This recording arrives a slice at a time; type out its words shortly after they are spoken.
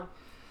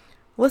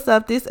What's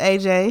up? This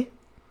AJ.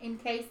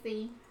 And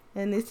KC.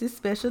 And this is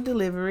Special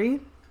Delivery.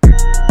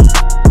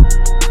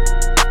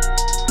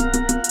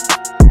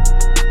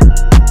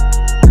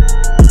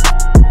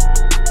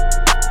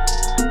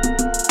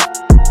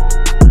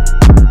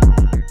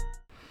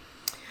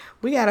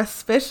 We got a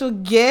special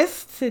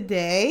guest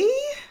today.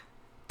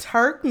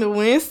 Turk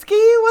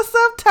Nowitski. What's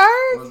up,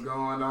 Turk? What's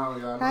going on,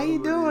 y'all? How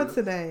you doing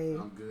today?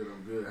 I'm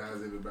good.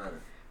 How's everybody?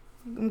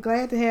 I'm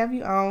glad to have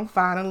you on,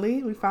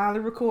 finally. We finally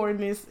recording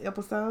this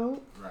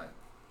episode. Right.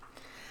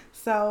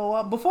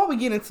 So, before we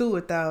get into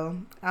it,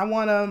 though, I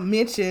want to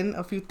mention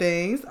a few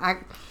things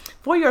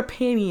for your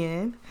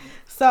opinion.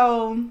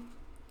 So,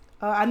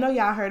 I know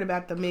y'all heard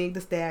about the Meg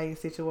Thee Stallion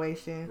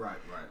situation. Right.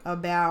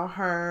 About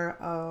her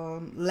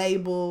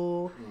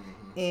label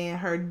and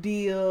her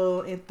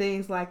deal and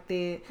things like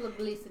that.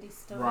 Publicity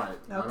stuff. Right.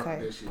 Okay.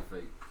 That shit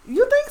fake.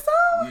 You think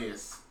so?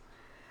 Yes.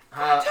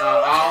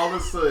 All of a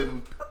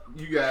sudden,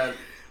 you got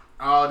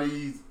all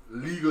these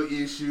legal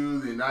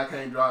issues and I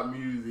can't drop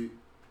music.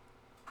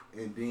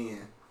 And then,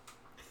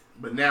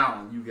 but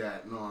now you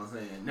got, you know what I'm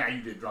saying? Now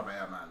you just drop an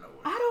album out of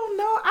nowhere. I don't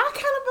know. I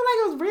kind of feel like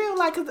it was real.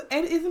 Like, cause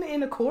isn't it in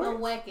the court? A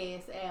whack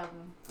ass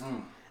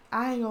album.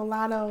 I ain't gonna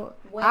lie though.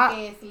 Whack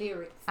ass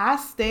lyrics. I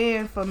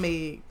stand for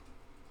Meg.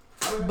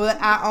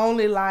 But I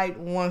only like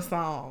one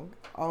song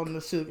on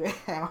the Sugar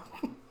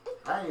album.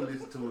 I ain't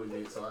listened to it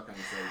yet, so I can't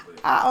say.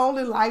 But I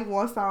only like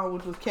one song,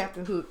 which was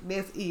Captain Hook.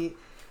 That's it.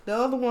 The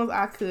other ones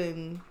I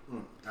couldn't.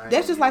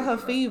 That's just like her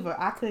Fever.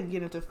 I couldn't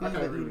get into Fever I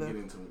can't really either. get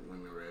into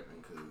women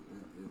rapping because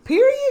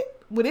Period.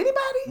 With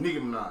anybody? Nicki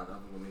Minaj.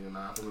 I'm with Nicki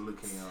Minaj. I'm with Lil'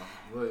 Kim.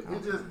 But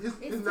it's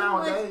too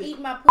nowadays. much eat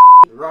my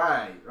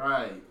Right.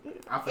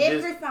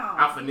 Every song.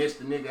 I finessed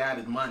the nigga out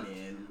his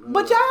money.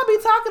 But y'all be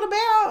talking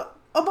about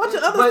a bunch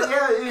of other but stuff.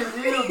 Yeah, it is.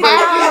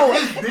 But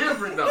it's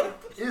different though.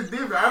 It's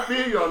different. I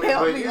feel you on it.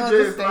 Help But me it's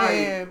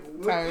understand,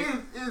 just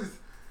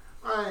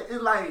like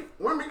it's like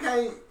women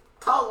can't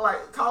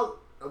talk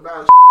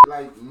about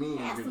like men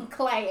Have do. some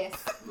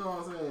class. You know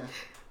what I'm saying?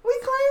 We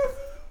classy.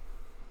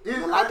 It's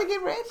You like to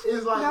get rich?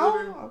 It's like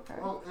no?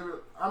 Okay.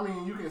 I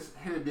mean, you can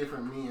hear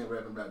different men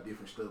rapping about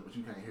different stuff, but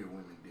you can't hear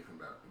women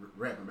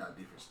rapping about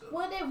different stuff.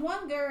 Well, that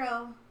one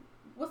girl,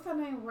 what's her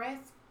name?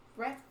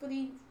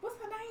 Rhapsody. What's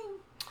her name?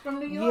 From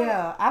New York.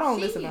 Yeah, I don't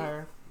listen to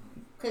her.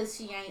 Cause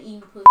she ain't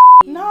eating pussy.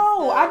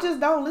 No, I just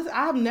don't listen.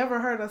 I've never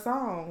heard a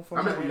song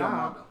from her. I Young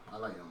Ma though. I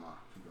like Young Ma.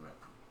 She can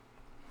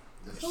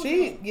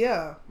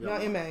rap.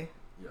 Young M.A.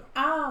 Yeah.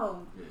 Oh.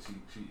 Yeah, she.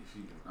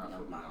 I know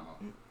Young Ma.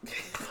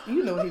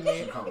 You know what he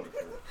meant.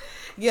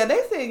 Yeah,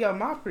 they said Young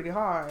Ma pretty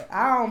hard.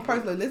 I don't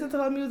personally listen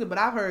to her music, but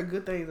I've heard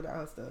good things about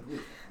her stuff. Yeah.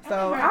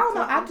 So I don't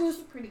know. She's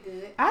pretty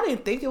good. I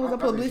didn't think it was a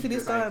publicity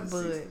stunt,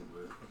 but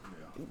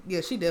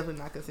yeah, she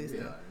definitely not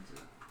consistent. Yeah,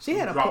 she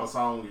had drop a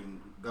song and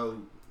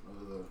go.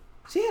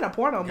 She had a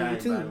porno movie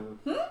too.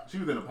 She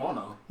was in a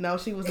porno. No,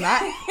 she was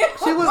not.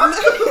 She was.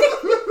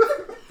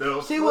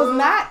 She was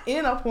not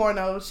in a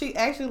porno. She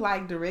actually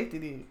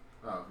directed it.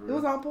 Oh, really? It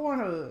was on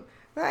Pornhub.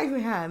 That's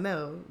actually how I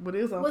know, but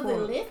it was on. Was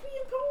Pornhub. it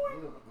lesbian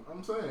porn?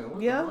 I'm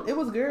saying. Yeah, it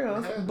was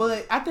girls,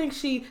 but I think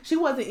she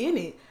wasn't in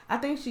it. I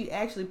think she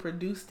actually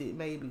produced it,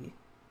 maybe.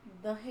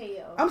 The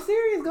hell. I'm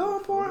serious. Go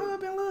on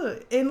Pornhub and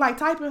look, and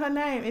type in her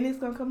name, and it's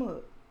gonna come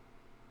up.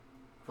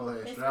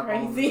 It's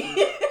crazy.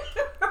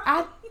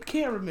 I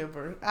can't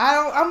remember.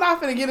 I'm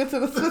not gonna get into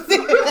the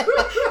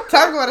specifics.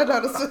 Talk about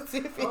another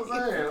specific. I'm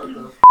saying, what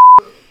the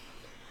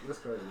that's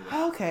crazy.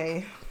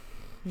 Okay,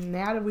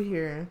 now that we're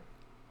here,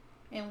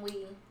 and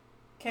we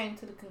came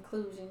to the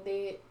conclusion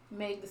that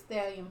Meg Thee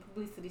Stallion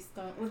publicity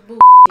stunt was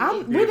bullshit. I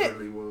don't think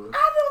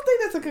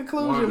that's a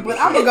conclusion, 100%. but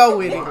I'm gonna go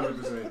with it.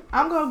 100%.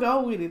 I'm gonna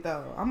go with it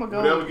though. I'm gonna go.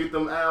 Whatever get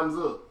them albums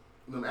up,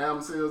 them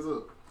album sales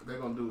up, they're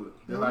gonna do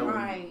it. They're like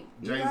right.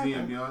 Jay-Z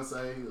and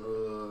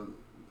Beyonce.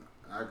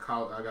 I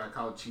got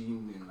caught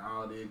cheating and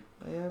all that.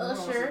 Yeah,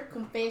 Usher,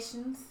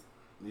 Confessions.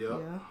 Yep.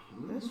 Yeah,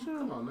 that's true.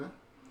 Come on, man.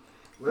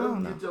 Well,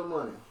 get your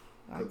money.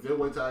 Cause they'll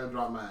wait till I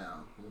drop my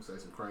album. I'm gonna say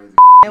some crazy.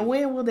 And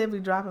when will they be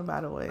dropping,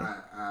 by the way?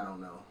 I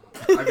don't know.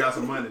 I got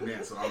some money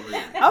now, so I'm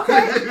ready.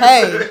 Okay.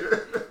 Hey,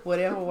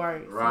 whatever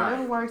works. Right.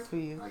 Whatever works for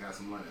you. I got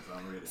some money, so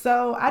I'm ready.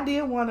 So I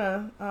did want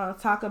to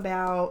talk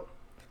about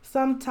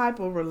some type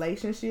of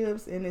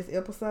relationships in this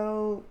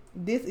episode.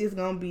 This is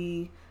going to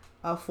be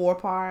a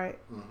 4-part.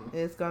 Mm-hmm.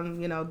 It's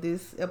going to,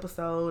 this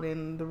episode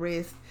and the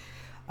rest.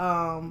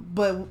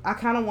 But I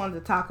kind of wanted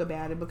to talk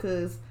about it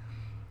because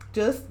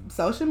just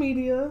social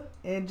media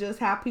and just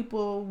how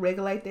people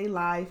regulate their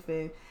life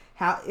and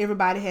how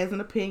everybody has an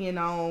opinion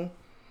on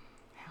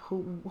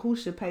who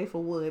should pay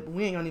for what. But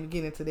we ain't gonna even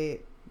get into that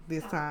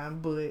this time.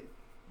 But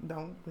we're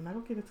not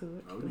gonna get into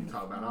it. We can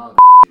talk about all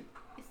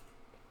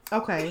that.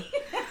 Okay.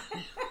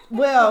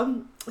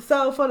 Well,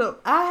 so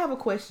I have a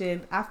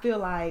question. I feel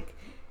like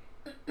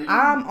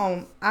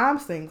I'm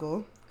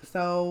single,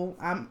 so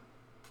I'm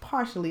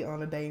partially on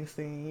the dating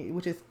scene,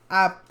 which is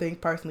I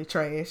think personally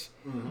trash.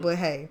 Mm-hmm. But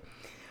hey,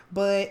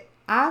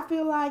 I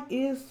feel like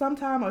it's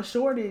sometimes a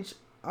shortage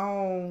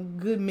on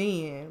good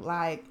men.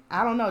 Like,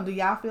 I don't know. Do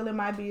y'all feel it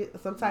might be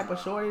some type of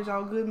shortage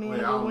on good men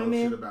and good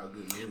women? Shit about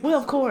good men. Well,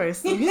 of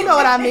course. You know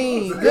what I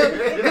mean.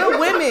 Good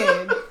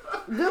women.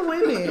 Good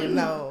women,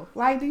 no.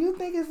 Like, do you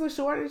think it's a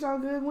shortage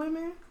on good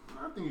women?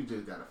 I think you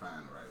just gotta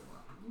find the right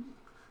one.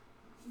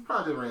 You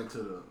probably ran to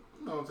the,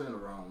 you know what I'm saying, the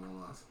wrong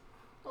ones.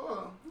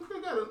 Oh,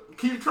 you gotta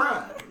keep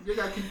trying. You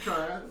gotta keep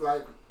trying.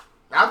 Like,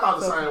 I thought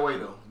the same way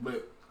though,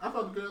 but I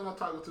thought the girl I'm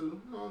talking to,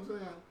 you know what I'm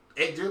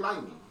saying, act just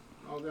like me.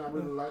 You know what I'm saying? I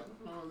really like,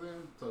 you know what I'm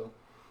saying? So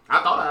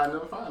I thought I'd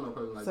never find no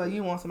person like that. So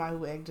you want somebody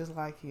who act just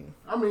like you?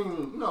 I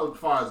mean, you know, as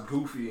far as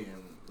goofy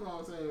and, you know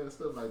what I'm saying,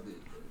 stuff like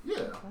that. But yeah.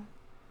 Okay.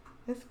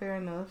 That's fair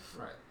enough.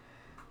 Right.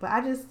 But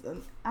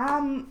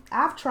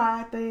I've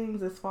tried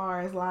things as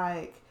far as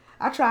like,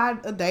 I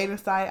tried a dating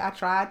site. I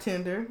tried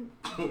Tinder.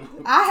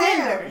 I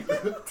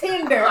have.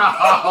 Tinder.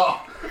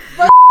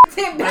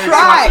 Tinder.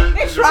 Tried.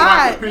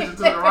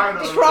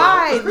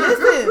 Right.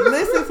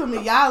 Listen to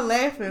me. Y'all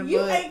laughing. You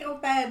but ain't gonna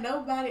find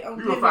nobody on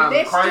You Tinder. gonna find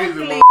That's crazy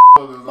strictly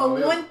for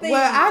one thing.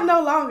 well, I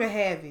no longer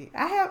have it.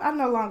 I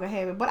no longer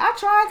have it. But I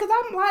tried because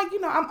I'm like,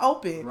 you know, I'm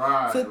open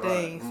to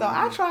things. So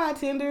I tried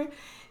Tinder,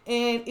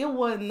 and it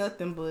wasn't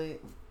nothing but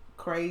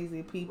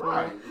crazy people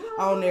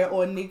on there,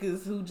 or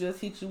niggas who just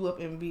hit you up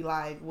and be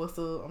like, "What's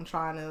up? I'm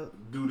trying to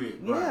do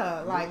that."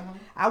 Yeah, like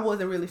I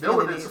wasn't really That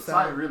was feeling the it.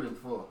 society really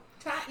for.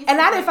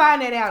 And I didn't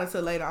find that out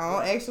until later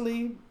on.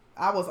 Actually,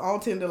 I was on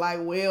Tinder like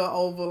well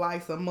over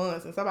like some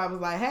months, and somebody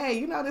was like, "Hey,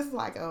 you know this is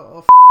like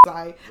a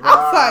site." I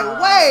was like,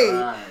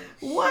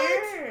 "Wait,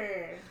 what?"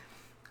 Sure.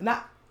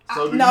 Now,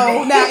 So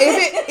no. Now,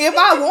 if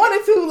I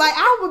wanted to, like,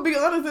 I would be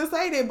honest and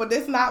say that, but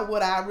that's not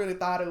what I really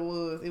thought it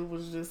was. It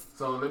was just.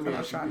 So let me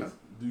ask you this: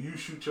 do you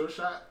shoot your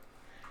shot?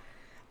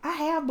 I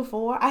have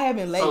before. I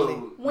haven't lately.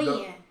 So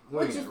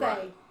What'd you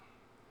say?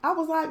 I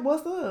was like,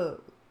 "What's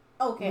up?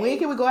 Okay. When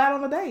can we go out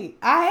on a date?"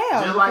 I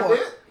have. Just before. like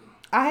that?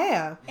 I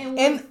have.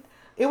 And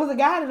it was a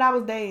guy that I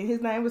was dating.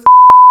 His name was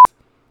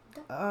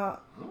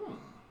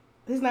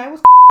his name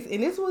was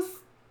and this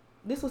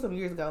was some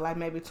years ago, like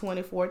maybe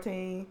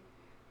 2014,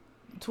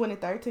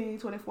 2013,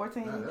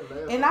 2014.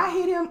 And I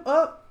hit him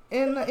up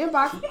in the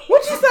inbox.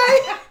 What you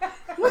say?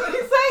 What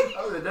you say?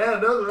 I was like,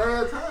 damn, that was the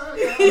last time.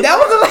 That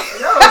was the last.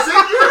 That was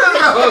 6 years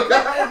ago.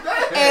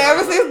 And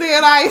ever since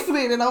then, I ain't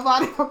slid in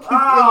nobody.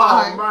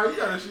 Oh, man, you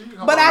gotta shoot.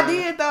 But I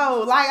did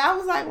though. Like I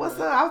was like, "What's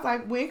up?" I was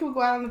like, "When can we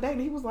go out on a date?"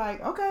 And he was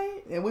like,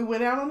 "Okay," and we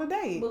went out on a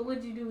date. But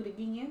would you do it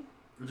again?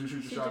 Would you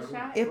shoot your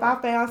shot? If I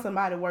found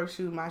somebody worth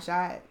shooting my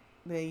shot,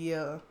 then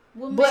yeah.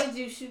 What made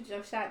you shoot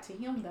your shot to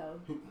him though?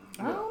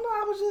 I don't know.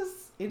 I was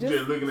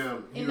just looking at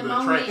him in the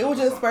moment. It was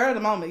just spur of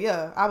the moment.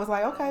 Yeah, I was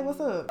like, "Okay, what's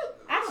up?"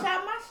 I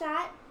shot my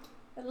shot.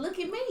 Look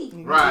at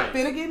me. Right.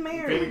 Finna get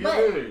married. But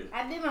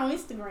I did it on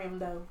Instagram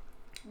though.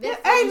 There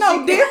ain't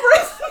no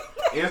difference.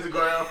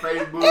 Instagram,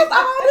 Facebook. It's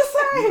all the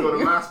same. You go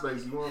to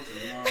MySpace, you want to.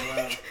 You know,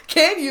 right?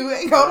 Can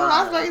you go to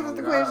MySpace is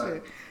the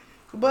question.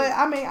 But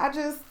I mean,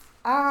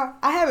 I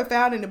haven't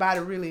found anybody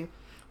really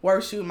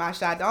worth shooting my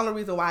shot. The only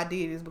reason why I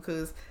did is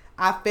because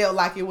I felt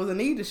like it was a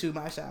need to shoot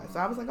my shot. So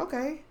I was like,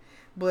 okay.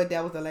 But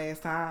that was the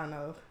last time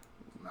though.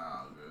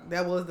 Nah, good.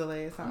 That was the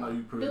last time. I know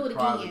you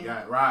probably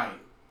got right.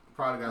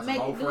 Probably got some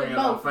old friends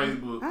on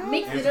Facebook.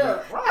 Mix it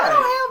up. Right. I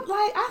don't have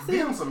like I see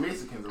them some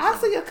Mexicans. I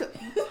see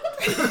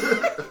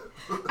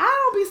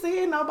I don't be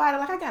seeing nobody.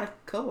 Like I got a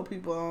couple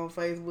people on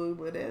Facebook,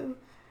 but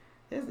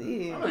that's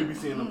it. I know you be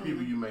seeing them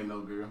people you may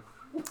know, girl.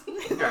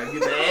 You gotta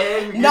get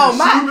the ad. No,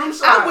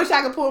 I wish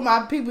I could pull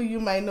my people you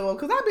may know,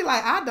 because I be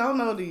like, I don't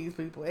know these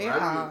people. When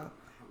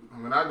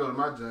I go to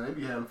my job, they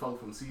be having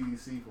folks from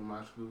CDC from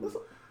my school,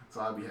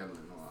 so I be having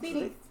to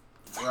know.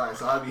 Right,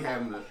 so I be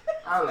having to.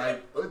 I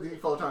like what these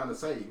folks trying to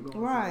say. You know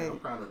what right.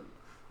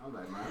 I'm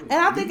like, man. And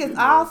I think it's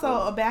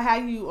also about how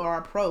you are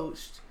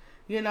approached.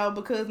 You know,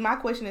 because my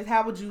question is,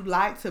 how would you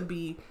like to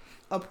be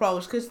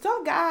approached? Because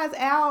some guys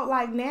out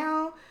like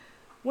now,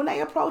 when they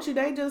approach you,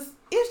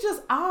 it's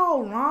just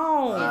all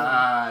wrong.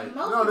 Right.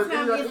 Most of the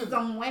time, it's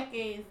some whack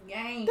ass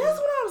game. That's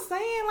what I'm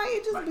saying. Like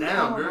it just like, be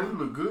damn, all girl, wrong. you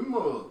look good,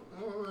 mug.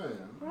 Oh,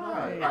 man.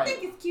 Right. I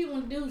think it's cute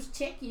when dudes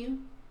check you.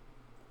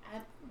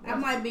 I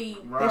might be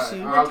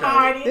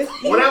retarded.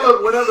 Okay.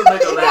 Whatever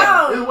make her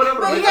laugh. No, whatever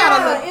but make her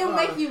laugh. It'll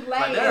make you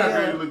laugh. Like, damn,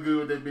 girl, you look good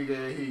with that big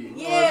ass head.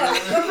 Yeah,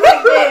 stuff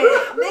like that.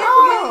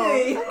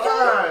 That's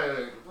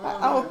good.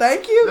 Oh,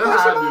 thank you.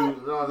 That's how I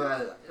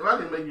do. If I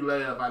can make you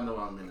laugh, I know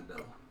I'm in the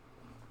dough.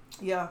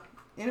 Yeah.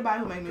 Anybody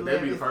who make me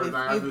laugh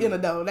is in the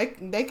dough.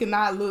 They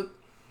cannot look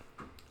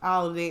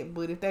all of that,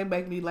 but if they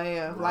make me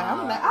laugh, like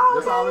I'm like, oh,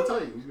 that's all it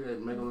takes. You gotta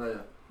make them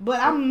laugh. But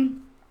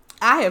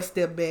I have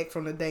stepped back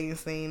from the dating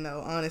scene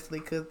though, honestly,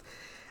 because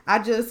I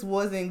just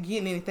wasn't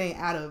getting anything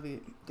out of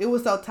it. It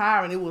was so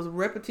tiring. It was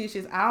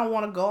repetitious. I don't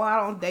want to go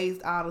out on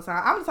dates all the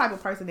time. I'm the type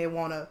of person that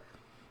want to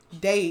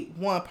date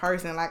one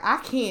person. Like I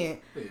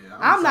can't. Yeah,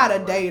 I'm not a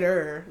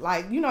dater.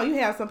 Like you know, you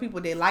have some people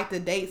that like to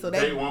date, so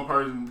they date one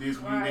person this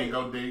week and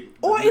go date.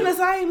 Or in the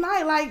same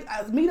night,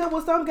 like meet up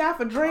with some guy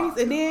for drinks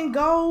and then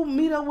go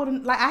meet up with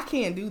him. Like I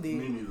can't do that.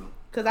 Me neither.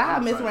 Cause I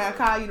mess around and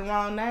call you the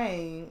wrong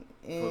name.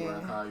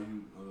 And call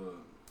you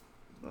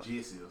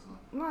Jesse or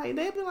something. Like,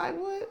 they'd be like,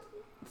 what?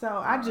 So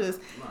I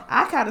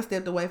kind of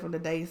stepped away from the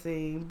date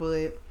scene,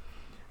 but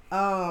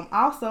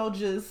also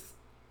just,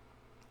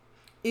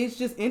 it's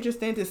just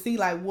interesting to see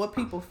like what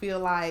people feel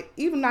like,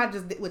 even not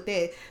just with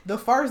that, the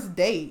first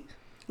date.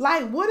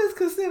 Like, what is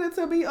considered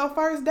to be a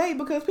first date?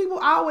 Because people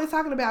always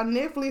talking about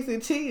Netflix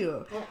and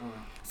chill.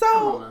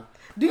 So,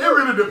 it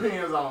really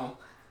depends on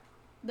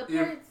the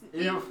person.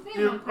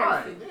 If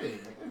right, yeah.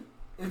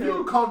 If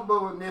you're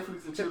comfortable with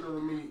Netflix and chilling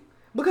with me,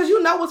 because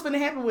you know what's gonna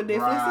happen with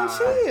Netflix and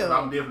chill.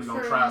 I'm definitely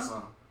gonna try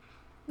something.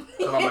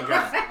 Cause I'm a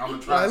guy. I'm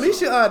gonna try. Well, at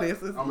least you're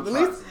honest. I'm gonna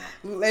try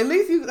something. At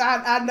least you.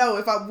 I know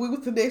if we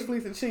was to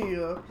Netflix and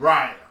chill,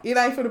 right? It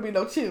ain't finna be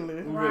no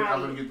chilling. Right.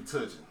 I'm gonna get the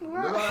touching.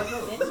 Right. That's true.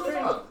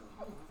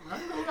 I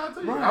ain't gonna lie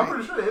to you. Right. I'm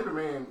pretty sure every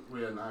man.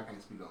 Well, no, I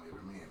can't speak on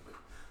every man, but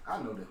I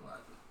know that's what I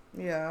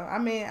do. Yeah, I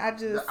mean,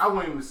 I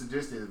wouldn't even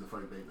suggest it as the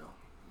first date though.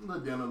 A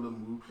little dinner, a little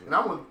move, and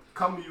I'm gonna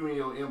come to you in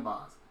your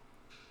inbox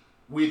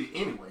with it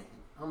anyway.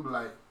 I'm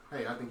like,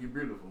 hey, I think you're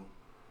beautiful.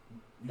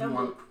 You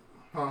want?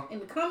 Huh? In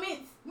the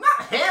comments?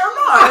 Not hell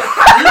no.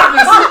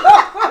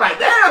 Like,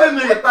 damn,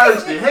 this nigga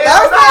thirsty.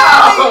 Hell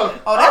no.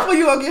 Oh, that's when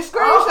you gonna get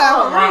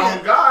screenshot.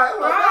 Wrong guy.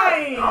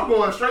 Right. I'm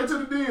going straight to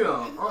the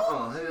DM.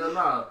 Hell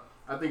no.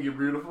 I think you're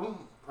beautiful.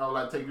 I would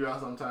like to take you out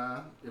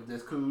sometime if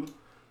that's cool.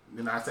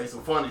 Then I say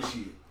some funny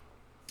shit.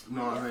 You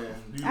know what I'm saying?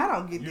 I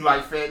don't get you that.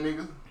 Like fat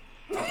niggas?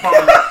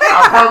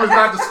 I promise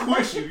not to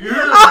squish you. You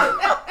hear me?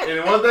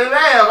 And once they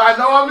laugh, I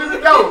know I'm in the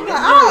door.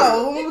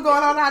 Oh, when we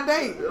going on our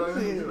date?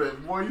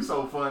 Boy, you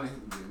so funny.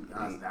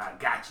 I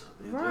got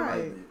you.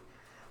 Right.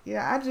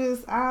 Yeah,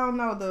 I don't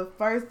know, the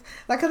first,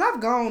 like, cause I've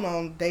gone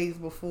on dates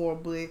before,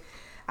 but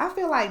I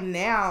feel like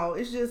now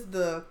it's just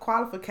the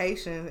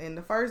qualifications and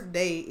the first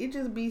date, it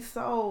just be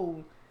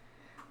so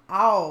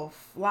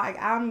off. Like,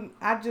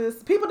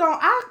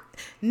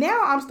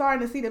 now I'm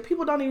starting to see that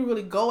people don't even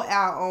really go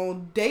out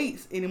on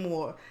dates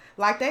anymore.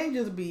 Like, they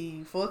just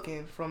be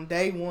fucking from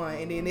day one,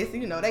 and then it's,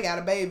 they got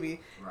a baby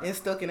and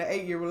stuck in an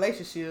 8-year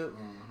relationship,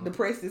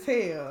 depressed as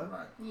hell.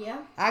 Right. Yeah.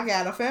 I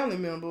got a family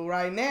member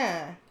right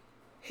now.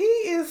 He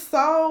is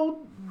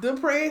so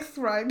depressed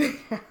right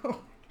now.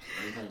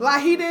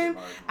 Like,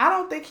 I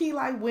don't think he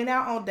like went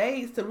out on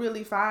dates to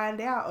really find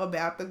out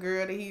about the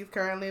girl that he's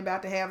currently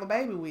about to have a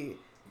baby with.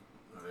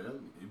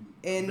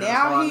 And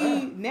now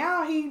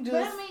he just.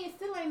 But I mean, it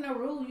still ain't no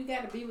rule. You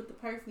got to be with the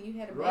person you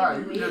had a baby with.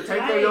 Right, you just take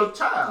care of your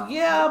child.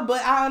 Yeah,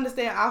 but I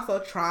understand also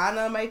trying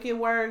to make it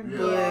work.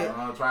 Yeah,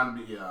 but trying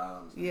to be.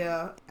 Out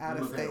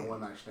of state. One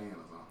night stand or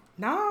something.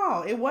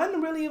 No, it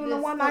wasn't really even a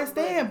one night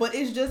stand, but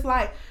it's just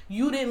like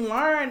you didn't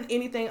learn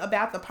anything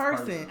about the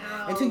person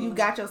until you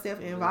got yourself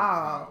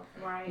involved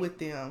with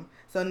them.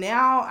 So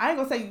now, I ain't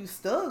gonna say you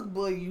stuck,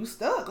 but you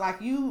stuck.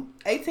 Like,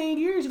 18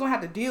 years, you're gonna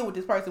have to deal with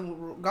this person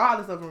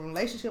regardless of a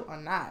relationship or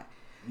not.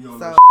 You don't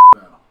know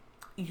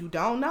you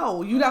don't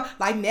know. You don't,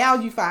 like, now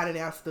you finding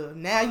out stuff.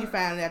 Now you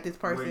finding out this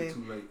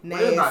person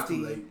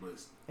nasty.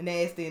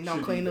 Nasty and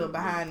don't clean up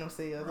behind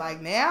themselves.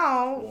 Like,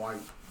 now. White,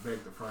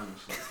 back to front and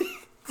shit.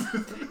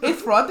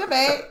 It's front to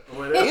back.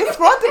 It's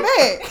front to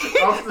back.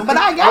 But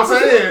I got I'm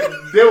saying,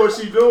 that what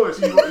she doing.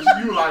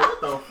 You like,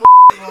 what the fuck?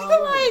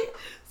 Like,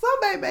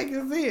 somebody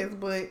making sense,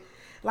 but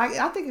like,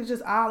 I think it's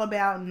just all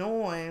about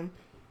knowing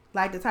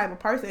like the type of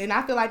person, and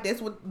I feel like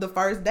that's what the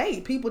first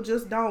date. People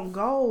just don't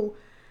go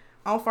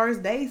on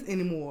first dates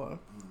anymore,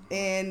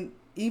 and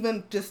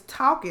even just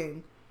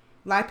talking.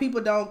 Like,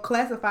 people don't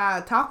classify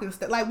a talking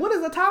stage. Like, what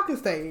is a talking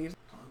stage?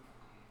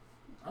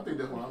 I think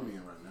that's what I'm in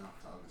right now.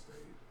 Talking stage.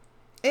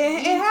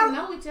 And how to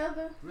know each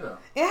other. Yeah.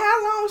 And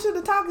how long should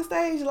the talking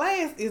stage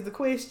last? Is the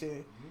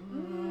question.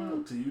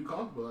 Till you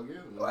comfortable, I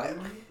guess.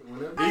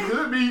 Whenever. It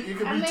could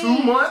be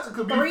 2 months. It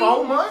could be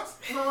 4 months.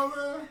 You know what I'm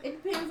saying?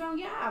 It depends on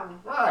y'all.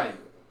 Right.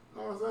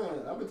 You know what I'm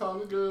saying? I've been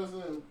talking to girls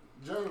in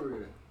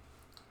January.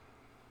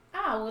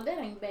 Oh, well, that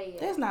ain't bad.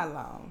 That's not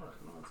long. Right.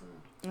 You know what I'm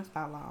saying? That's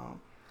not long.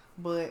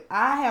 But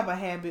I have a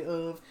habit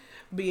of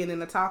being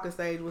in a talking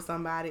stage with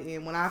somebody,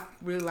 and when I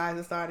realize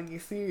it started to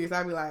get serious,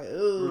 I be like,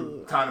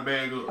 ugh. Time to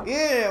bag up.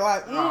 Yeah,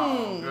 like,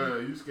 Oh,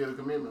 girl, you scared of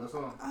commitment or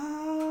something?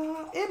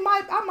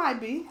 I might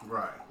be.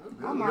 Right.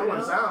 I might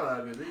be.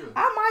 Sound like it is.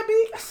 I might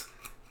be.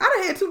 I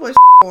done had too much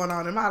going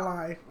on in my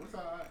life. That's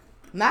all right.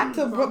 Not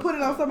to put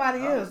it on somebody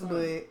else,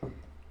 but,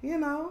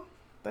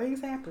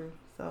 things happen,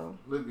 so.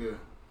 Look good.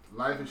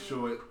 Life is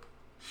short.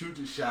 Shoot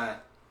your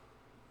shot.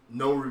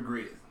 No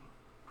regrets.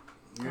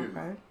 Yeah.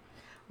 Okay.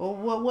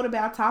 Well, what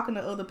about talking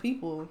to other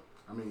people?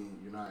 I mean,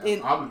 you're not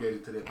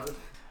obligated to that person.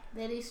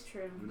 That is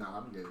true. You're not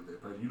obligated to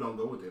that person. You don't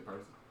go with that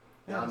person.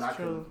 That's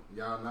true.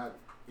 Y'all not.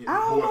 I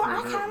don't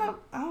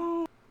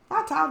know.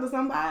 I talk to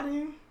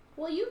somebody.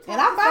 Well, you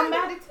talk to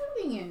somebody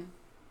too, then.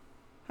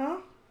 Huh?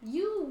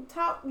 You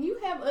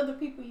have other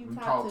people you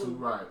talk to.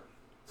 Right.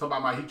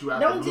 Somebody might hit you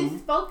out Don't the blue.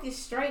 just focus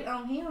straight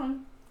on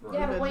him. Right. You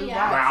gotta weigh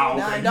Wow,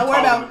 out.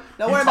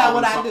 Don't worry about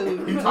what I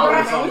do. He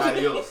talking to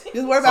somebody else.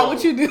 Just worry about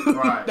what you do.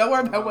 Right. Don't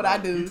worry about what I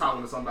do. He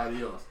talking to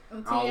somebody else. I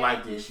don't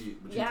like this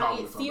shit, but you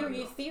talking to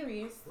somebody else.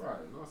 Serious. Right.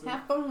 You know what I'm saying?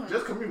 Have fun.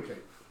 Just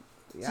communicate.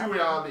 Yeah. See where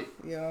y'all at.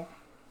 Yeah.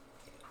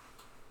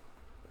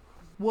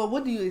 well,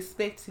 what do you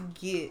expect to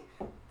get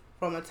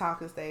from a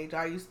talking stage?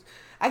 Are you?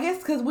 I guess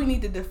because we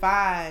need to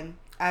define.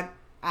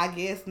 I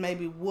guess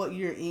maybe what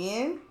you're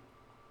in.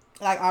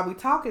 Like, are we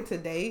talking to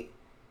date?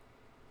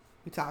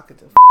 We talking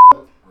to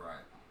right.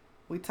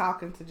 We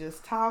talking to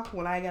just talk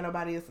when I ain't got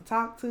nobody else to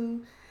talk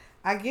to.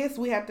 I guess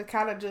we have to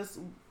kind of just,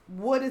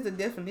 what is the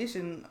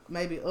definition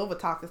maybe of a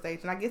talking stage?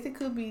 And I guess it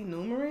could be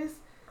numerous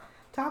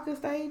talking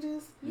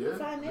stages. You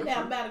find that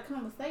out about a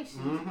conversation.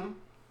 Mm-hmm.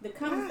 The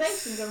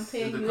conversation gonna tell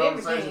you everything. If the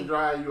conversation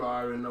dry, you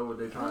already know what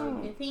they're trying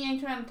to do. If he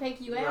ain't trying to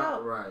take you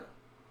out, right.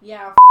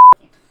 Y'all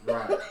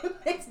right.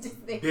 That's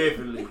just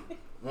definitely.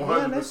 100%.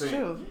 Yeah, that's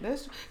true.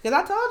 That's true. Because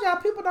I told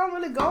y'all, people don't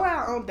really go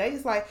out on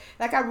dates. Like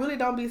I really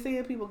don't be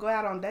seeing people go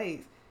out on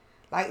dates.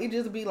 Like, it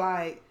just be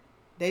like,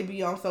 they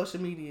be on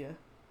social media.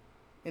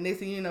 And they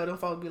see, them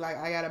folks be like,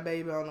 I got a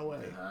baby on the way.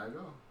 That's how I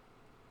go.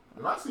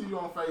 If I see you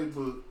on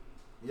Facebook,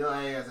 your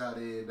ass out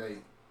every day,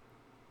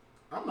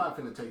 I'm not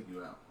finna take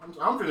you out.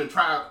 I'm finna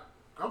try.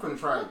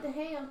 What the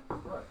hell?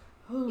 Right.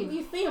 If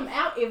you see him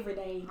out every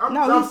day. He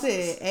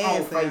said ass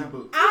on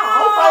Facebook.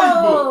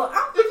 Oh, on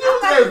Facebook. If you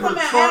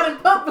say out in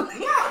public.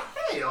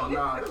 Hell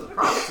nah. This is a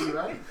prostitute,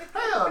 right?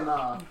 Hell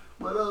nah.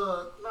 But,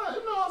 nah,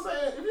 you know what I'm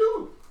saying? If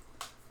you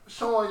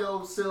showing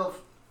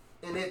yourself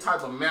in that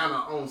type of manner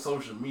on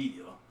social media,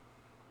 you know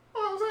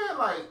what I'm saying?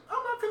 Like,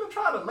 I'm not finna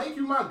try to make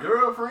you my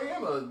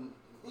girlfriend or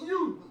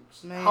you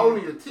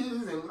holding your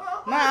titties and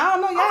I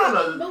don't know,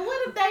 y'all. But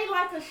what if they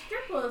like a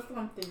stripper or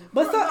something?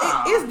 But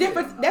it's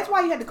different. That's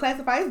why you had to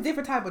classify. It's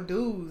different type of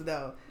dudes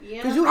though.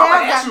 Yeah. Because you I'm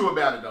have gonna ask you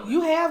about it though.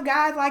 You have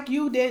guys like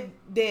you that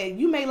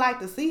you may like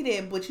to see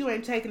that, but you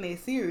ain't taking it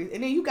serious.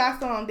 And then you got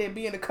some that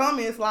be in the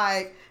comments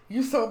like,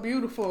 "You so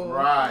beautiful."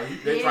 Right.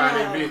 They trying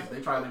their bitch. They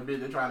trying to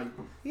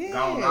go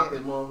and knock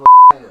that motherfucker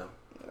down.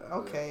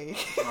 Okay.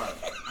 Right.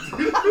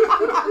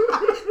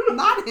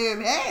 Not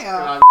in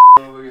hell.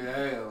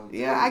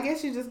 Yeah, I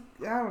guess you just,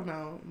 I don't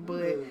know,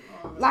 but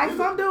like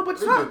some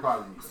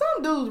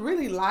dudes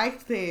really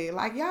like that.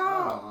 Like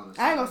y'all,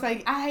 I ain't gonna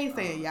say, I hate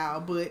saying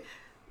y'all, but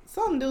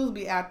some dudes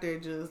be out there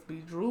just be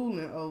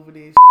drooling over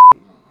this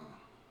shit.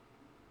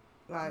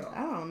 Like,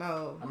 I don't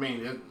know. I mean,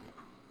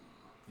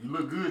 you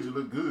look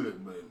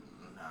good, but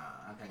nah,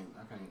 I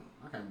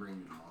can't bring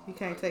you tomorrow. You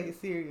can't take it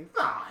serious.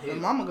 Nah, hell.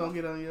 Mama gonna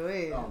get on your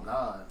ass. Oh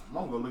God,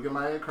 Mama gonna look at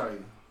my head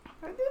crazy.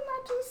 I did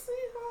not just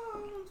see her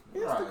on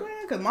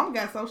Instagram because Mama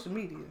got social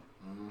media.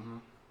 Mm-hmm.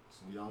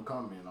 So you don't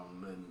comment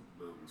on nothing,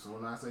 but as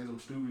soon as I say some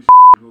stupid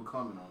you'll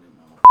comment on it,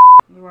 Mama.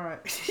 Right.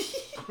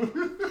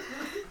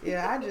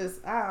 Yeah,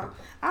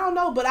 I don't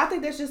know, but I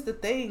think that's just the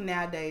thing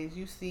nowadays.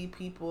 You see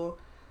people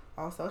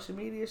on social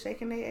media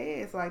shaking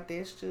their ass like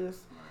that's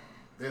just.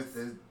 This.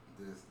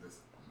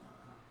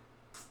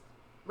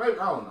 Maybe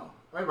I don't know.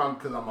 Maybe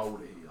because I'm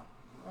older here.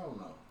 I don't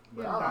know.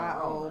 But I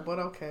don't know. But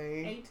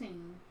okay.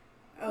 18.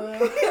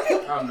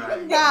 I'm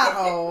not. Not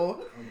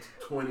old. I'm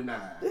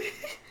 29.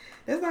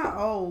 That's not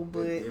old,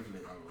 but That's definitely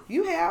old.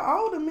 You have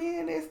older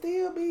men that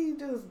still be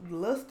just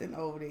lusting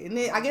over it, and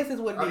then I guess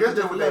it's what it is. I guess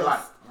that's what they like.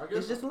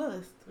 It's just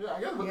lust. Yeah,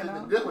 I guess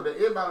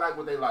everybody like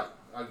what they like.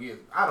 I guess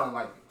I don't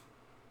like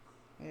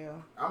it.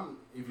 Yeah.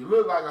 If you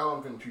look like a hoe,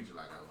 I'm gonna treat you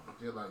like a hoe.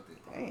 Just like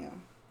that.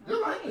 Damn.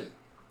 Just like that.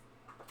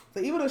 So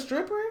even a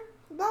stripper,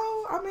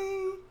 though, I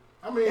mean,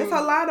 it's a it's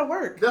lot of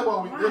work. That's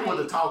what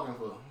they're talking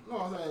for. You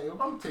know what I'm saying? If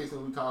I'm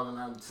texting, we talking,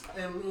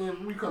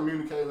 and we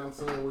communicating. I'm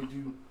saying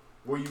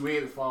where you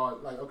at as far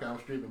as, like, okay, I'm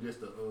stripping just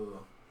to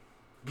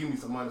give me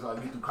some money so I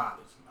can get through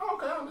college. Oh,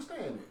 okay, I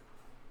understand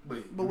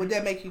that. But would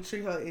that make you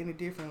treat her any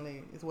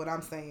differently? Is what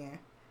I'm saying.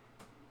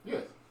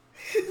 Yes.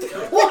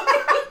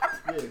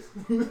 Yes.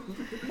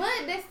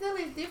 But that still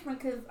is different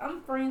because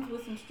I'm friends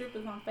with some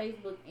strippers on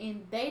Facebook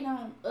and they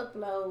don't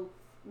upload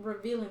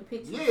revealing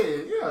pictures.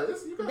 Yeah.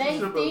 They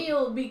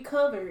still be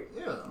covered.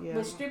 Yeah.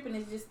 But stripping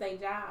is just their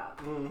job.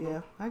 Mm-hmm.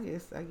 Yeah, I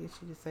guess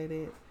you could say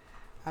that.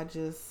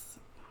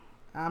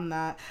 I'm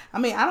not. I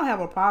mean, I don't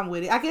have a problem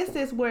with it. I guess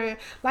that's where,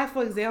 like,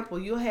 for example,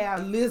 you'll have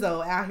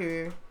Lizzo out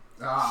here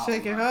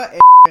shaking her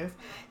ass,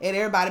 and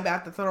everybody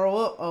about to throw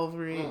up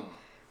over it.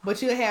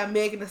 But you'll have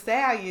Megan Thee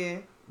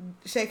Stallion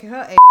shaking her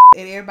ass,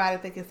 and everybody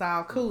think it's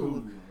all cool.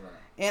 Right.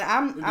 And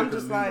I'm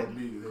just like,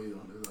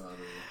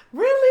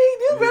 really?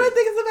 You really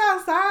think it's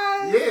about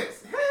size?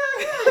 Yes.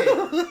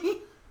 Hell yeah.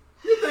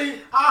 You think,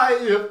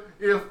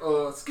 if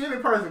a skinny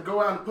person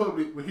go out in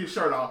public with his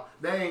shirt off,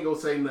 they ain't gonna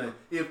say nothing.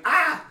 If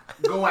I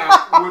go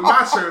out with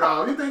my shirt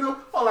off, you think, like,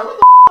 what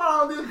the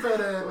wrong with this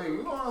fat ass nigga?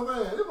 You know what I'm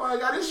saying? This man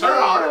got his shirt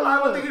off. This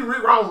man think he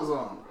Rick Ross or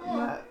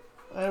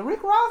something.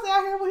 Rick Ross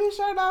out here with his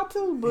shirt off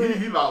too, but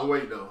he lost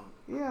weight though.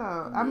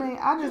 Yeah, I mean,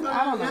 I don't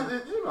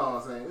know. You know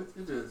what I'm saying?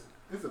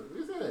 It's a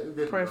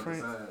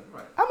preference.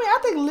 Right. I mean, I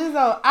think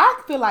Lizzo.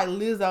 I feel like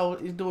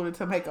Lizzo is doing it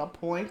to make a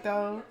point,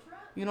 though.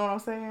 You know what I'm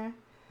saying?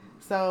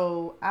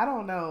 So I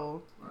don't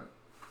know. Right.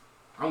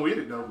 I'm with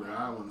it though, but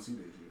I don't want to see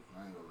that shit.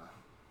 I ain't gonna lie.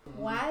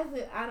 Why is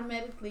it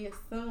automatically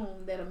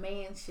assumed that a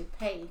man should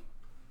pay?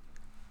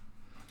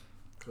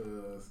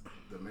 Cause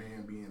the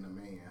man being the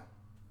man,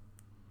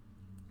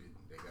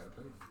 they gotta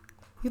pay.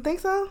 You think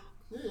so?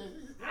 Yeah,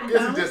 I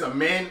guess it's just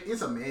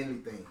it's a manly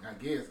thing, I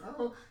guess. I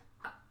don't,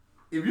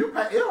 if you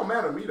pay, it don't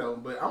matter to me though,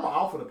 but I'm gonna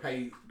offer to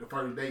pay the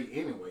first date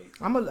anyway.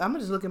 I'm gonna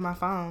just look at my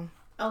phone.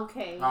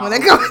 Okay. When they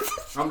go,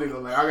 I'm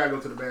nigga like, I gotta go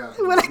to the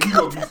bathroom. When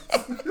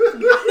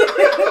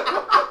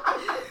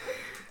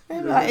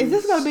like, is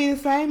this gonna be the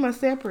same or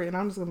separate? And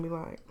I'm just gonna be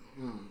like,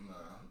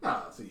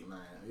 nah, see, man.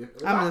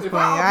 I'm just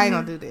playing. I ain't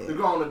gonna do that. To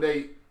go on a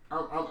date,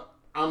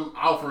 I'm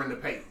offering to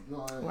pay. You know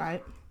what I mean?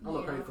 Right. I'm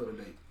gonna pay for the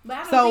date. But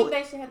I don't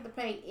think they should have to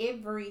pay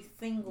every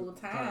single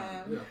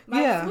time.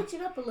 Switch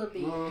it up a little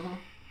bit. Mm-hmm.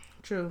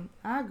 True.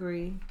 I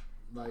agree.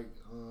 Like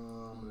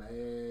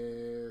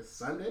last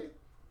Sunday,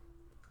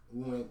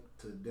 we went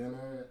to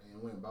dinner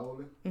and went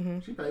bowling. Mm-hmm.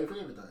 She paid for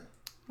everything.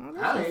 Oh,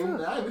 I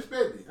ain't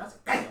expect it. I said,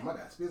 damn, I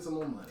gotta spend some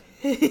more money.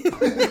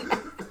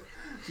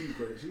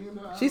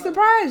 She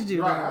surprised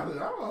you. Right. I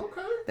said, oh,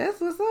 okay. That's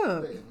what's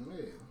up.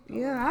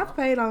 Yeah, I've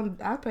paid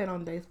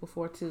on dates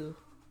before too.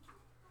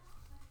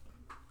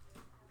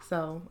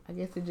 So I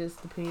guess it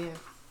just depends.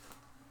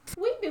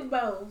 We do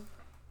both.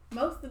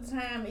 Most of the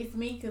time it's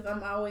me because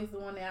I'm always the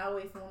one that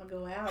always want to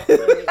go out.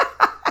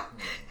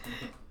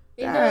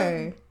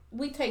 But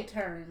we take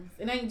turns.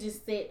 It ain't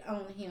just set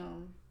on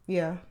him.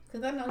 Yeah.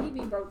 Because I know he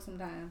be broke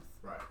sometimes.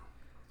 Right.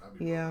 I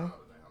be broke all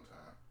the damn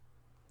time.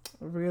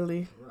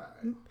 Really?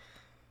 Right.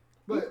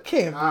 But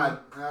I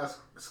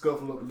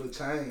scuffle up a little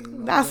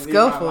chain. Not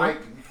scuffle.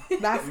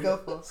 Not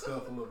scuffle.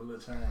 Scuffle up a little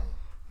chain.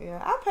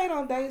 Yeah, I paid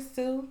on dates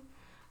too.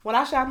 When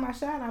I shot my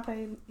shot, I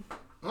paid.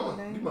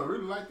 You might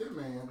really like that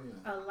man.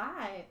 Yeah. A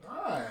lot.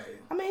 Right.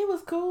 I mean, he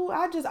was cool.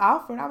 I just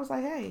offered. I was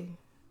like, hey,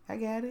 I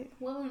got it.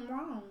 What went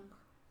wrong?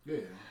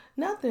 Yeah.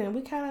 Nothing.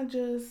 We kind of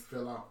just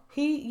fell off.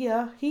 He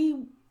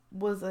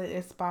was an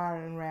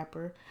aspiring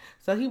rapper,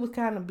 so he was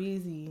kind of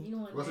busy.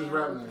 What's his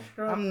rap name?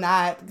 I'm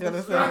not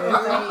gonna say it.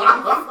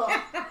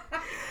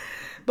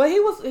 But he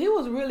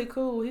was really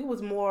cool. He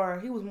was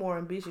more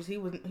ambitious. He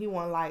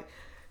wasn't like,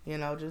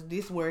 just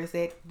this where it's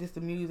at, this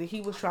the music.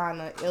 He was trying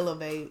to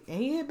elevate, and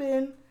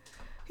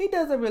he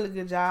does a really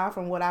good job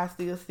from what I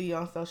still see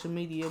on social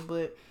media.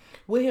 But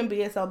with him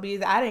being so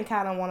busy, I didn't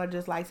kind of want to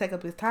just like take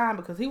up his time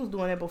because he was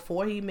doing it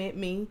before he met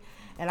me.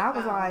 And I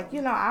was like,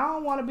 I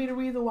don't want to be the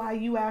reason why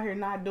you out here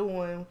not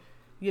doing,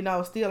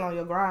 still on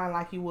your grind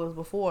like you was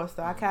before.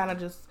 So I kind of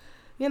just,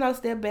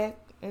 stepped back,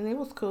 and it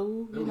was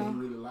cool. That means he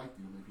really liked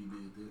you if he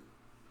did that.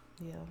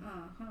 Yeah.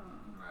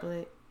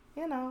 Right.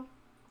 But,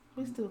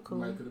 we still cool.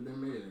 You might could have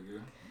been married,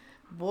 girl.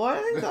 Boy,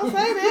 don't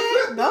say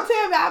that. Don't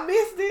tell me I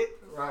missed it.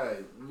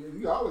 Right.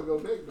 You always go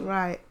back, though.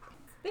 Right.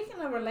 Speaking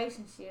of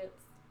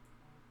relationships,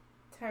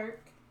 Turk,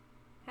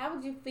 how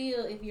would you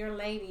feel if your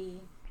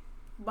lady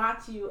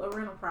bought you a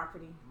rental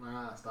property? Man,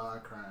 I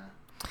started crying.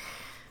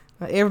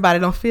 Everybody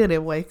don't feel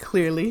that way,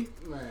 clearly.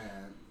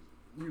 Man,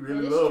 you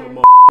really love a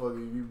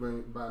motherfucker if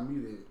you buy me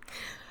that.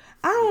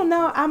 I don't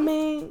know. I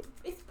mean,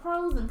 it's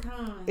pros and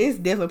cons. It's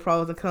definitely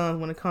pros and cons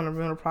when it comes to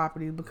rental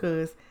property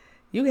because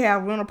you can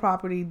have rental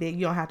property that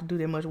you don't have to do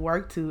that much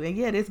work to, and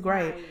yeah, that's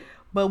great. Right.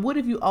 But what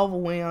if you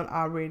overwhelmed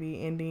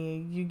already, and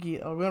then you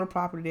get a rental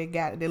property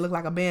that look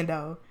like a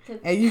bando,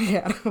 and you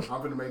got? I'm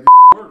gonna make it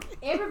work.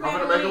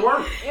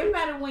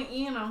 Everybody went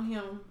in on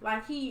him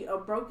like he a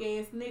broke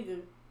ass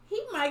nigga.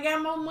 He might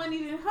got more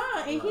money than her,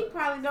 and he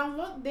probably don't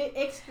want that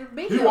extra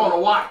bill. He want to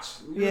watch.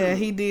 Yeah,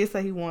 he did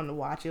say he wanted to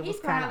watch. It was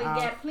kind of. He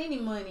probably got plenty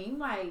money. I'm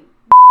like,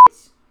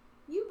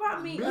 you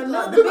bought me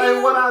another bill. This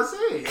ain't what I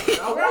said.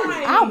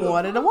 I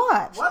wanted to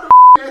watch. Why the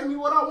ask me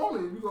what I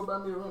wanted if you gonna buy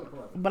me a rental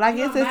property? But I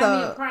guess it's buy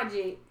me a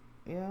project.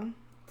 Yeah.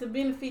 To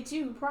benefit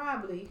you,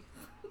 probably.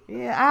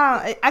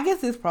 Yeah, I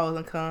guess it's pros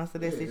and cons to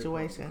that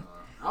situation.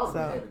 I was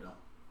happy though.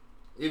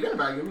 If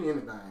anybody give me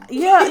anything.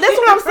 Yeah, that's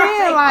what I'm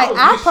saying. Like,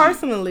 I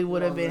personally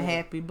would have been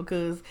happy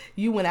because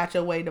you went out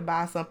your way to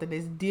buy something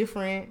that's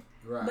different.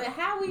 Right. But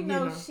how we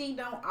know she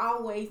don't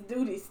always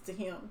do this to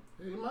him?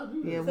 Yeah, you might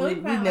do that. Yeah, so we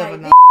never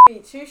know.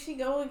 Bitch, here she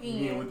go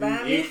again.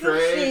 Buying me some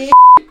shit.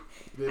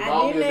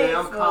 I didn't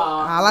ask for.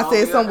 All I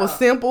said something was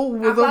simple.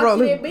 Was a rolling. I bought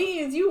you that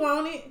Benz, you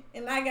want it,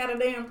 and I got a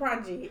damn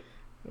project.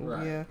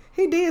 Right. Yeah,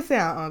 he did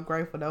sound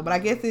ungrateful though, but I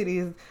guess it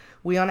is.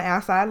 We on the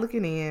outside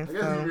looking in. I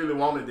guess he really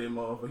wanted that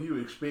motherfucker. He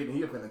was expecting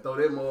he was finna throw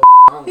that motherfucker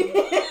on.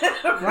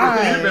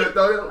 Right. He finna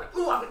throw that like,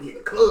 ooh, I'm gonna hit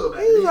the club.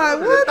 He's like,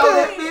 what the?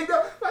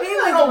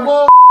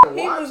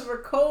 He was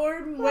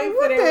recording, waiting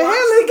for that. What the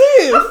hell is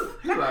this?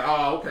 He's like,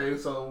 oh, okay,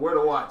 so where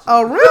to watch?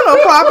 A rental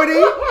property?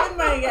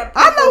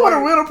 I know what a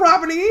rental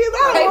property is.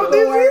 I don't want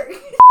this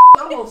shit.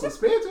 I'm on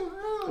suspension.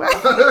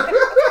 Like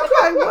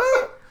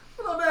what?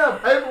 No damn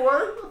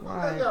paperwork.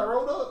 Right. They got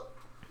rolled up.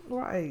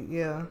 Right,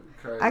 yeah.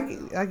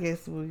 I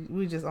guess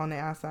we just on the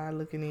outside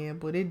looking in,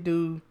 but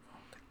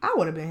I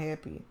would have been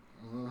happy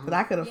because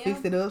I could have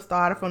fixed it up,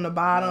 started from the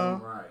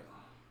bottom. Right.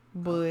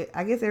 But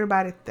I guess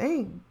everybody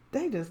they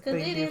just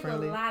think differently.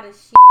 Because it is a lot of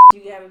shit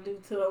you gotta do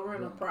to a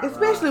rental property,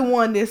 especially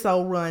one that's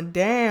so run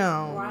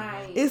down.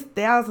 Right. It's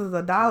thousands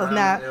of dollars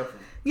now.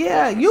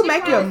 Yeah, you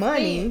make your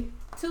money.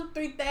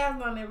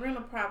 $2,000-3,000 on that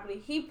rental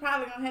property, he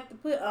probably gonna have to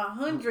put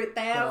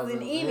 $100,000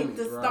 in it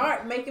to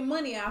start making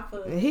money off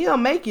of it. He'll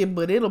make it,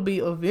 but it'll be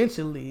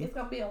eventually. It's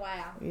gonna be a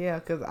while. Yeah,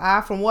 because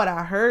from what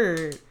I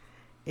heard,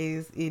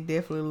 it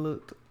definitely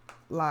looked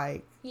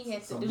like he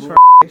has to do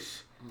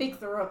trash.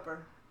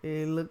 Fixer-upper.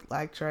 It looked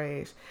like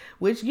trash.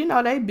 Which,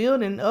 they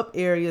building up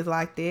areas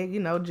like that.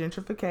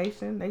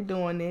 Gentrification. They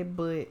doing it,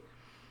 but,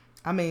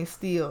 I mean,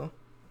 still.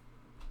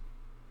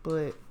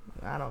 But,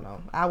 I don't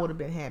know. I would have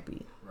been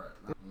happy.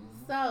 Right.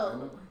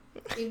 So,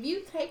 if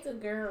you take a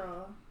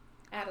girl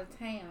out of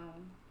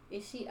town,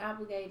 is she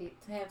obligated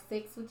to have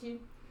sex with you?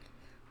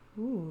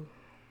 Ooh.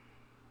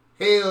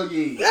 Hell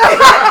yeah.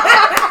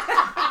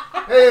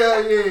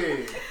 Hell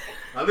yeah.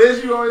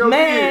 Unless you on your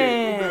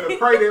period, you better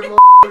pray that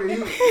motherfucker.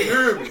 You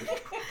hear me?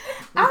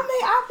 I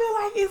mean, I feel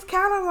like it's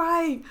kind of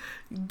like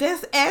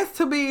this as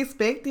to be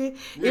expected.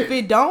 Yeah. If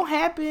it don't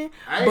happen,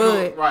 I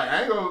ain't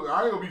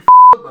gonna be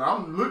but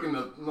I'm looking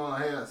to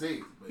have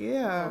sex.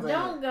 Yeah.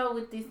 Don't go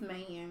with this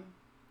man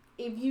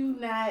if you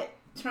not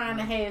trying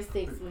to have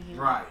sex with him.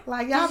 Right.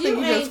 Like, y'all think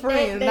you just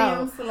friends.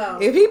 No. Slow.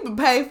 If he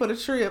pay for the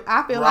trip,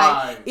 I feel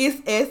like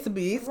it's as to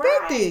be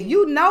expected. Right.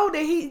 You know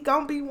that he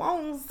gonna be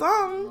wanting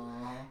something.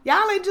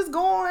 Y'all ain't just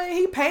going,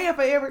 he paying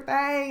for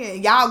everything,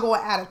 and y'all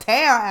going out of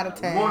town.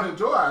 We want to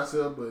enjoy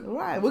ourselves, but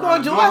right, we're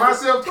going to enjoy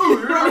myself too.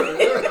 You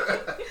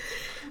know?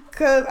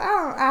 Cause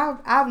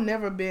I've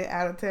never been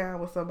out of town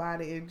with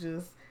somebody and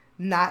just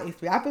not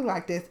expect. I feel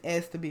like that's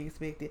as to be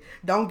expected.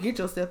 Don't get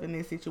yourself in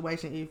this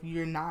situation if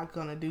you're not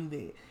gonna do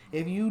that.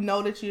 If you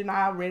know that you're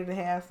not ready to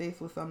have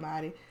sex with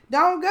somebody,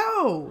 don't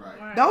go.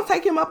 Right. Don't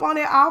take him up on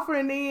that offer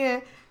and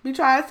then be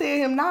trying to tell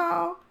him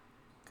no.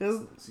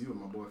 Cause see what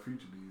my boy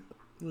Future did.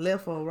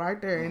 Left her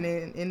right there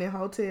in the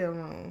hotel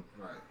room.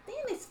 Right. Then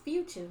it's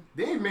Future.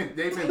 They've been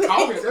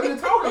talking. They've been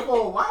talking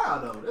for a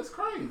while though. That's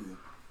crazy.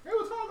 They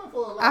were talking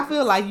for a while. I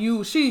feel like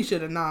she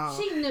should have known.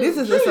 She knew. This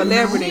is a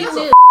celebrity. She's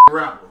a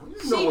rapper.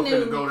 You know what's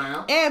finna go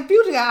down. And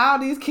Future got all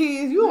these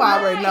kids. You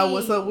already know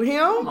what's up with him.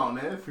 Come on,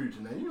 man. That's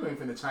Future now. You ain't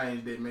finna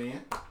change that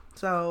man.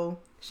 So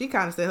she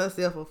kind of set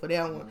herself up for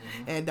that one.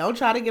 Mm-hmm. And don't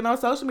try to get on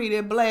social media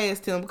and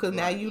blast him because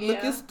now you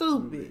looking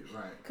stupid.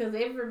 Right. Because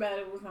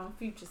everybody was on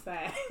Future's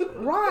side.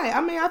 Right.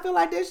 I mean, I feel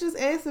like that's just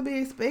as to be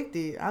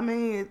expected. I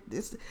mean,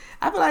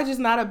 I feel like it's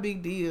not a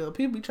big deal.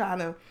 People be trying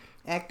to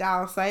act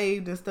all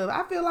saved and stuff.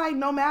 I feel like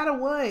no matter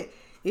what,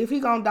 if he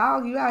gonna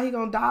dog you out, he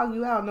gonna dog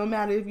you out. No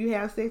matter if you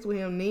have sex with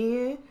him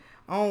then,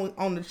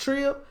 on the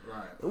trip.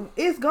 Right.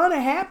 It's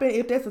gonna happen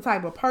if that's the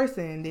type of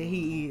person that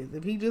he is.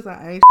 If he just an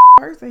ain't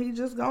person,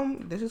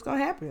 that's just gonna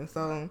happen.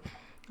 So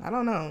I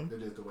don't know.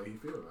 That's just the way he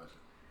feels about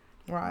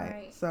it.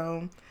 Right.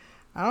 So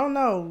I don't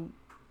know.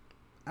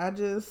 I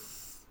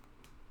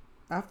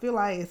feel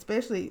like,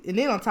 especially, and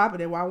then on top of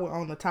that, while we're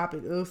on the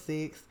topic of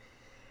sex,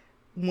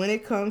 when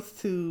it comes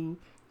to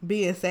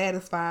being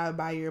satisfied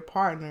by your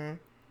partner,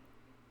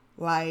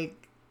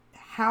 like,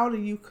 how do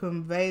you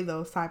convey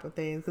those type of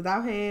things? Because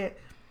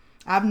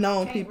I've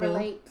known people.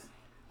 Relate.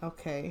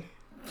 Okay.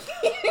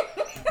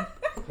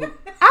 I feel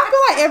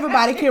like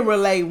everybody can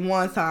relate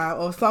one time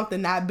of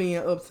something not being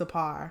up to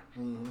par.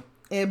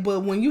 Mm-hmm.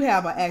 But when you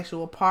have an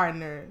actual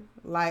partner,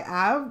 like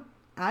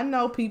I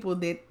know people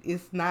that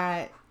it's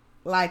not,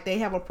 like, they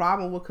have a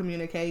problem with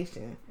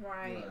communication.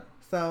 Right.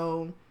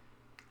 So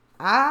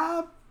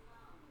I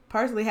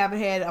personally haven't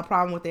had a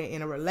problem with that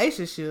in a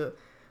relationship,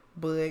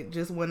 but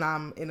just when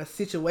I'm in a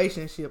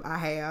situationship, I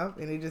have,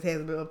 and it just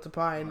hasn't been up to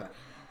par. And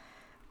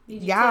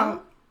did you tell him?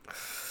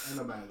 Ain't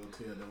nobody gonna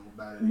tell them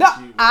about it. No,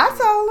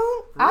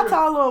 I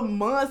told him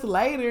months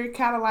later,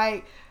 kind of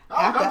like.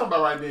 I'm talking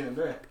about right then and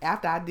there.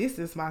 After I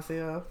distanced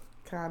myself,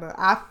 kind of,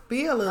 I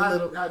feel a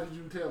little. How did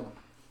you tell him?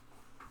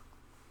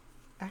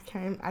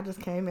 I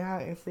just came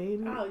out and said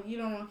it. Oh, you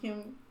don't want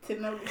him to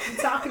know that you're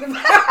talking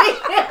about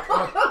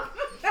it.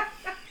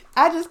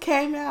 I just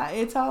came out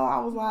and told him, I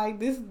was like,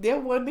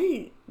 that wasn't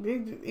it.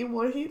 It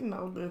wasn't hitting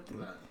no nothing.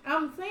 Right.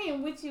 I'm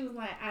saying what you was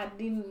like, I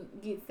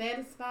didn't get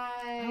satisfied.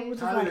 I was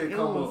just like, it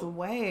was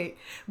whack.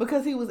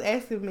 Because he was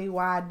asking me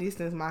why I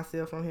distanced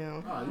myself from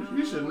him. Oh,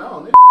 you should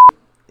know.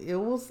 It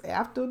was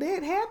after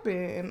that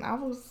happened, and I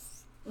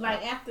was...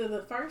 Like, after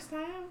the first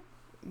time?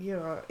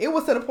 Yeah. It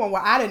was to the point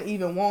where I didn't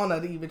even want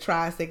to even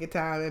try a second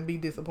time and be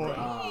disappointed.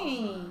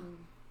 Dang.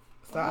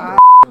 So like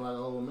an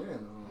old man.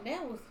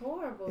 That was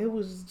horrible. It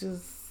was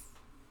just...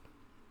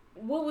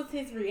 What was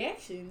his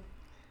reaction?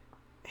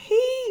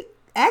 He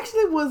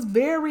actually was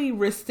very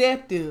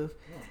receptive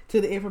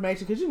to the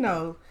information. Because,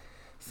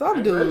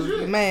 some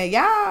dudes, man,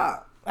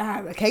 y'all,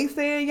 I can't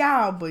say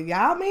y'all, but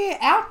y'all men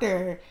out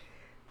there,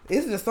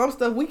 it's just some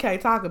stuff we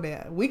can't talk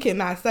about. We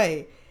cannot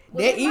say.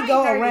 Well, that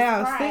ego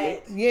around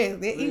sex, yes,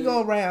 that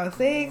ego around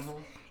sex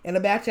and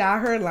about y'all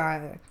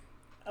hairline.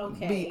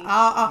 Okay. Be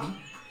all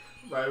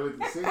right with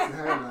the sex and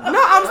hairline.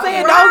 No, I'm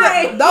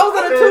saying those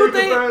are the two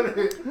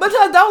things.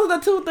 Because those are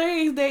the two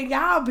things that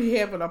y'all be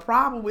having a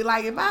problem with.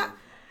 Like, if my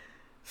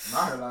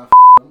hairline,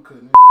 I'm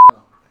cutting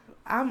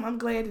I'm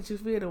glad that you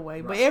feel that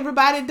way. Right. But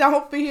everybody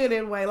don't feel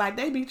that way. Like,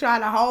 they be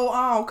trying to hold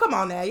on. Come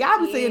on now. Y'all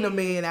be seeing the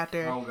men out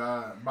there. Oh,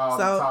 God. Ball on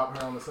the top,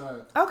 hair on the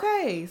side.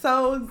 Okay.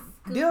 So,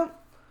 them...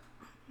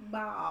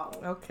 Ball.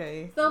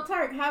 Okay. So,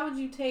 Turk, how would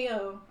you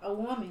tell a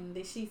woman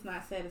that she's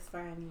not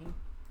satisfying you?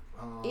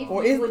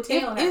 Or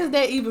is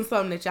that even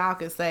something that y'all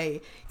can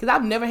say? Because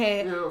I've never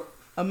had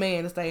a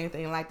man to say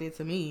anything like that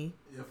to me.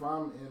 If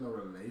I'm in a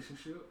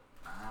relationship,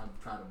 I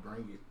try to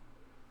bring it.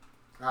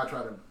 I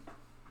try to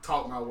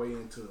talk my way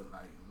into it.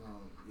 Like,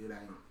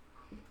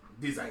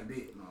 this ain't that.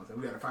 You know what I'm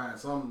saying? We got to find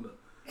something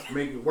to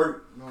make it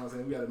work. You know what I'm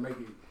saying? We got to make it,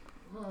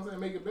 you know what I'm saying,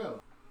 make it better.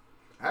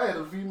 I had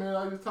a female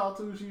I used to talk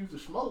to. She used to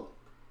smoke.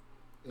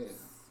 Yeah.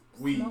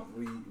 Weed.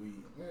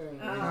 And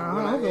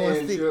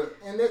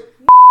that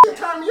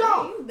turned me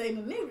off. You dating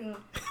a nigga. You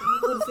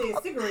would have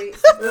said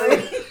cigarettes.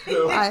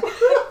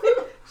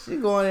 She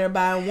going there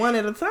buying one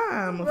at a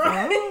time.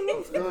 Right.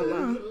 That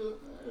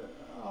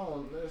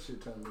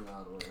shit turned me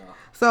all the way off.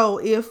 So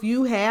if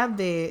you have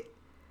that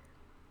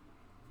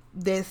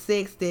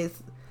sex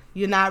that's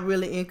you're not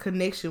really in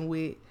connection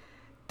with,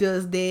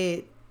 does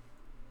that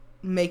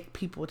make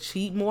people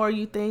cheat more,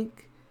 you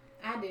think?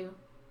 I do.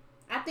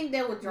 I think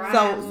that would drive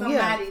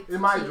somebody to It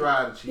might cheat.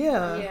 Drive to cheat.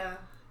 Yeah.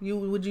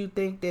 Would you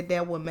think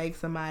that would make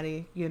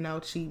somebody,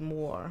 cheat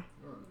more?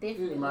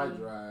 Definitely. It might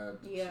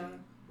drive to cheat.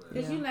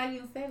 Because you're not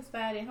getting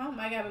satisfied at home.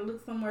 I got to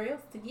look somewhere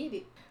else to get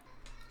it.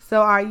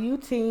 So are you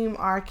team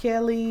R.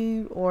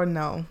 Kelly or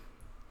no?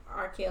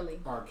 R.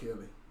 Kelly. R.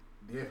 Kelly.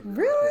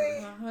 Definitely.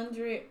 Really?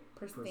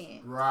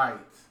 100%. Right.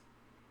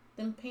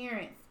 Them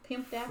parents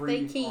pimped out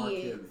their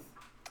kids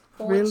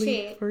for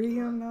really? a check. Free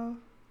him though?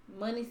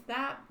 Money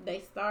stopped,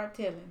 they start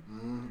telling.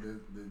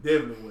 They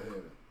definitely would have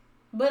it.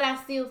 But I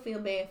still feel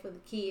bad for the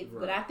kids. Right.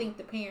 But I think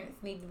the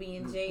parents need to be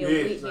in jail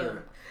with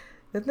him.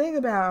 The thing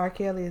about R.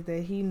 Kelly is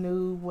that he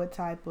knew what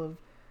type of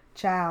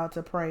child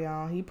to prey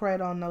on. He preyed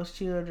on those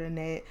children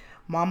that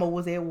mama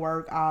was at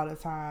work all the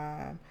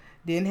time,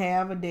 didn't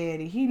have a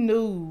daddy. He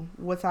knew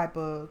what type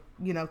of,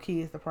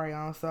 kids to prey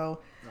on. So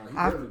he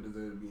definitely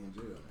deserved to be in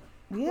jail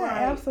now. Yeah,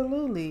 right.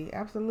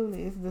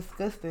 Absolutely. It's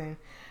disgusting.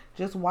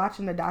 Just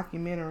watching the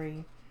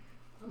documentary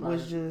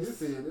was just... It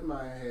said it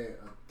might have had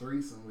a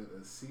threesome with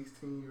a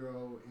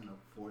 16-year-old and a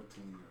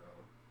 14-year-old.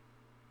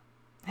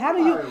 How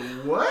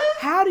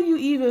do you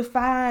even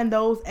find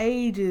those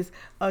ages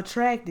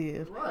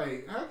attractive?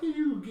 Right. How can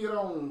you get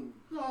on,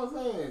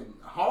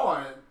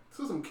 hard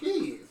to some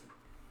kids?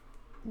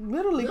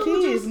 Literally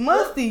kids,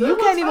 musty. You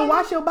can't even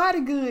wash your body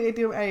good at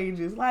them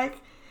ages.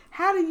 Like,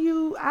 how do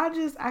you, I don't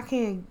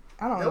understand.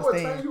 That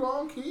would turn you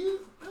on,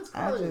 kids? That's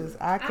crazy.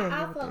 I can't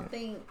I also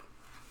think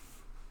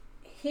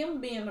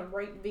him being a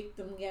rape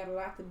victim got a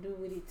lot to do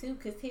with it too,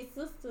 because his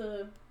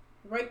sister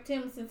raped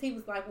him since he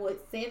was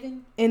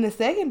 7? In the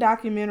second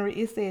documentary,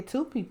 it said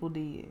 2 people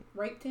did.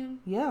 Raped him?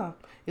 Yeah.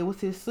 It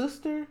was his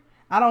sister.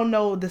 I don't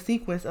know the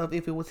sequence of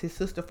if it was his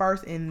sister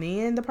first and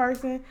then the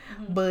person,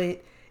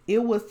 but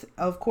it was,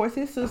 of course,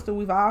 his sister,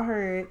 we've all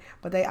heard,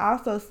 but they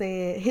also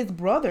said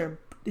both of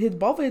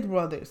his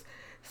brothers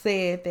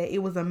said that it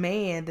was a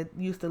man that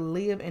used to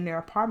live in their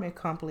apartment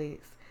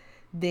complex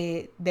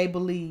that they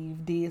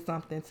believe did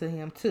something to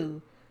him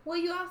too.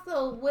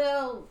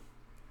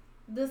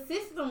 The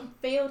system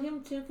failed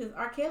him too, because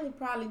R. Kelly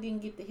probably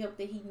didn't get the help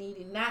that he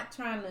needed. Not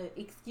trying to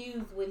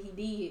excuse what he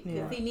did,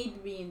 because he needed to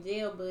be in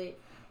jail, but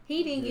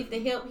he didn't get the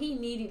help he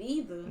needed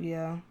either.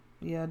 Yeah.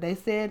 They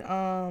said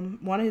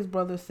one of his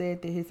brothers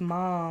said that his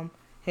mom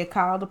had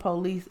called the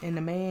police, and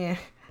the man,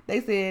 they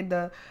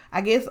said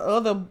I guess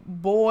other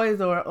boys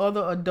or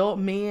other adult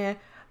men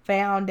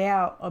found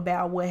out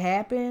about what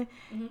happened,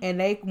 and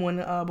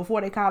before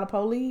they called the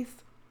police.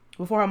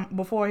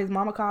 Before his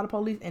mama called the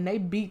police, and they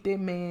beat that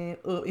man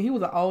up. He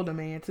was an older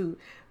man too.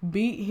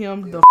 Beat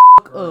him the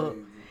fuck up.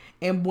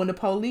 And when the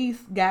police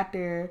got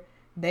there,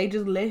 they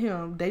just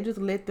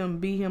let them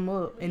beat him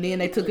up, and then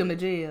they took him to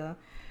jail.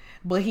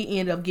 But he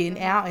ended up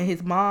getting out, and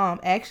his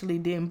mom actually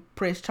didn't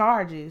press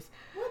charges.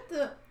 What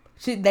the?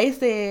 They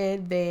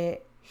said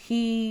that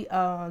he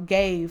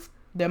gave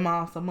their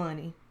mom some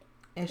money,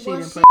 and she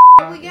didn't press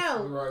charges. Here we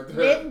go.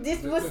 Right.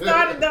 This was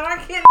started the R.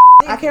 Kelly.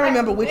 I can't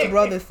remember which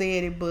brother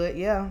said it, but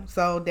yeah.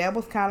 So that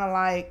was kind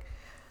of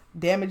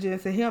damaging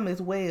to him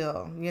as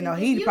well.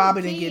 He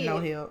probably didn't get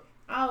no help.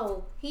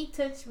 Oh, he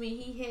touched me.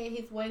 He had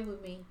his way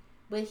with me,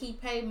 but he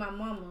paid my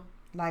mama.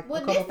 A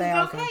couple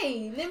thousand.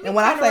 Okay. Let me turn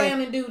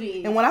around and do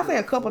this. And when I say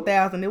a couple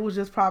thousand, it was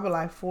just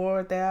probably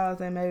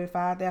 4,000, maybe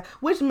 5,000,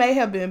 which may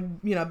have been,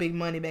 big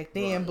money back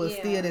then, but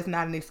still, that's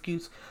not an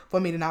excuse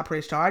for me to not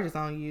press charges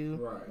on you.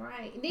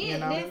 Right. Then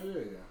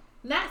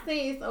not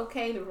saying it's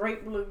okay to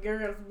rape little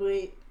girls,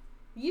 but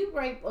you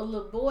rape a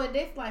little boy,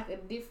 that's a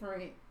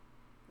different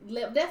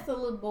level. That's a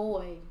little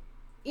boy.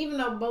 Even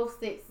though both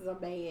sexes are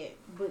bad,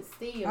 but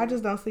still. I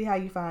just don't see how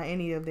you find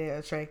any of that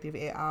attractive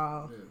at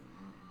all.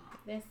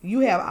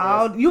 You have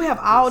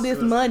all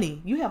this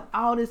money. You have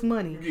all this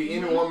money. You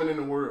get any woman in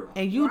the world.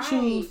 And you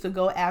choose to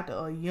go after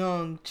a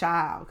young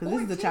child. Because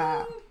this is a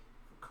child.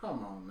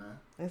 Come on, man.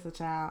 It's a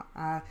child.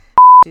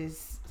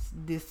 is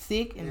this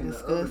sick and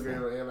disgusting. disgusting. The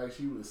other girl act like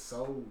she was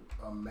so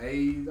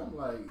amazed. I'm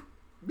like,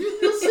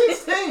 bitch, you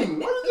 16.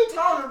 What are you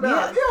talking about?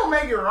 Yeah. You don't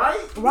make it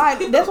right.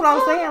 Right. That's what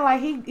I'm saying.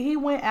 Like he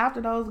went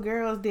after those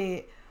girls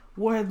that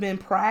would have been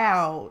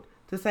proud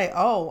to say,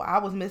 "Oh, I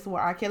was messing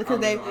with R. Kelly," because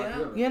they,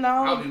 you know,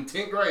 I was in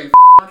 10th grade.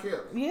 R. Kelly.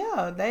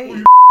 Yeah, they. Who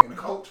you the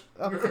coach?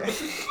 Okay.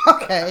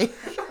 Okay.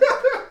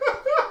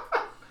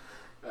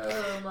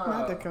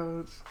 Not the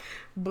coach.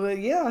 But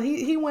yeah,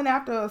 he went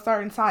after a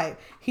certain type.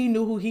 He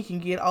knew who he can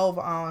get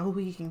over on, who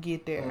he can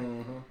get there.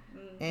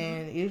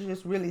 And it's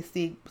just really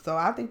sick. So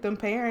I think those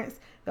parents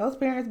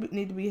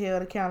need to be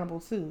held accountable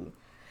too.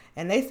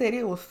 And they said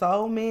it was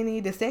so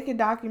many. The second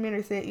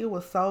documentary said it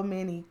was so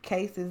many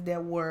cases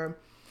that were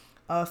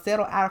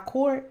settled out of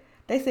court.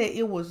 They said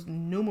it was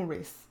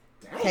numerous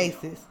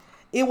cases.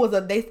 It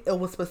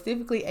was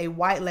specifically a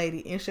white lady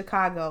in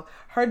Chicago.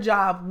 Her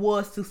job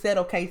was to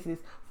settle cases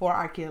for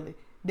R. Kelly.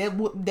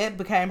 That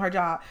became her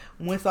job.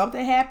 When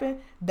something happened,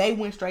 they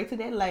went straight to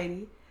that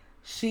lady.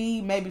 She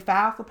maybe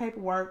filed some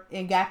paperwork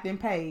and got them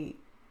paid.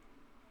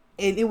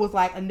 And it was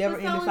like a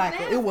never-ending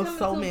cycle. It was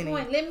so many.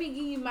 Let me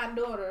give you my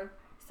daughter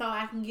so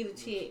I can get a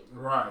check.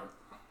 Right.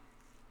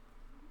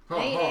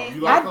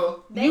 You like her?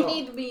 They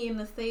need to be in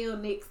the cell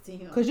next to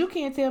him. Because you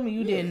can't tell me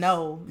you didn't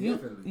know.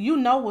 You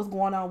know what's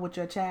going on with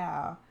your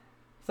child.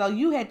 So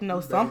you had to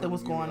know something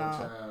was going on.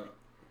 Child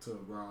to a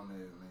grown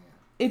man.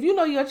 If you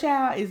know your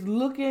child is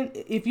looking,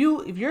 if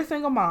you're a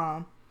single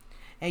mom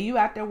and you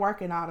out there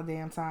working all the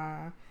damn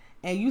time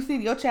and you see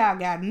your child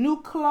got new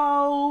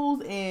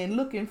clothes and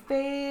looking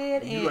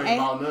fed and ain't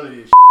bought none of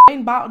this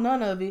ain't bought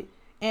none of it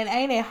and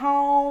ain't at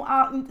home,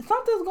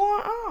 something's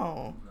going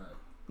on. Right.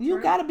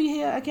 You gotta be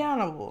held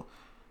accountable.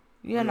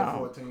 You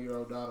know.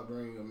 14-year-old daughter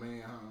bring a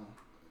man home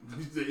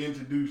to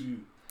introduce you.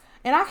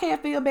 And I can't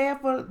feel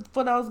bad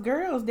for those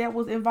girls that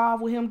was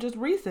involved with him just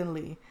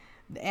recently.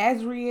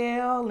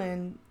 Azriel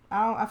and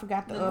I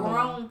forgot the other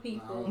grown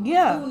people.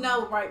 Yeah. Who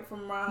know right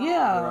from wrong.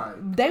 Yeah.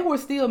 Right. They were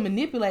still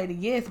manipulated,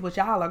 yes, but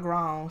y'all are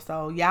grown.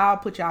 So y'all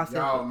put yourself.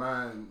 Y'all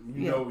mind.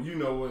 You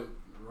know what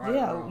right.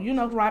 Yeah, wrong. you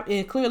know right,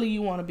 and clearly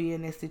you want to be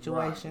in this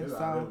situation.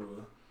 Right.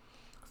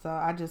 So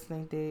I just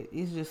think that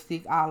it's just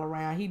sick all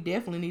around. He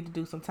definitely need to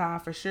do some time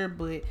for sure.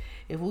 But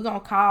if we're gonna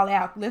call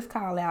out, let's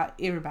call out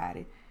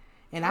everybody.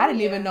 And I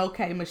didn't even know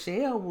K.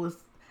 Michelle was.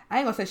 I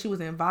ain't gonna say she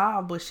was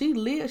involved, but she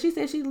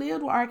said she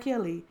lived with R.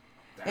 Kelly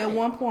at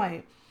one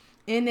point.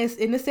 In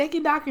the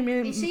second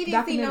documentary, and she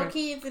didn't see no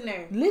kids in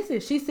there. Listen,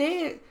 she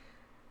said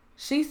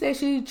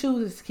she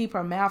chooses to keep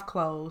her mouth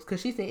closed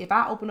because she said if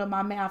I open up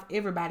my mouth,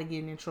 everybody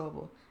getting in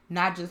trouble,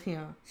 not just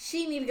him.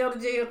 She need to go to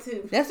jail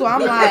too. That's why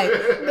I'm like.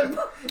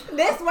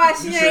 That's why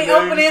she ain't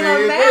opening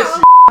her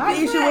mouth. My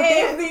issue with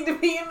that need to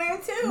be in there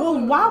too. Well,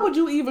 why would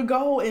you even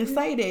go and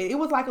say that? It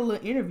was like a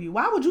little interview.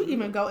 Why would you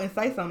even go and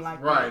say something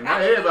like that? Right. Now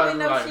I everybody didn't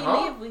know like, she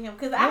huh? lived with him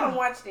because I don't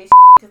watch that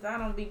because I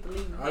don't be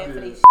believing that for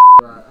this.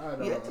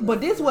 Right. But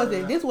this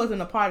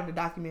wasn't a part of the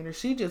documentary.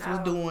 She just was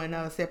doing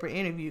a separate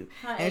interview,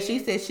 and she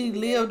said she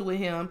lived with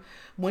him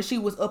when she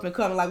was up and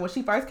coming. Like when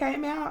she first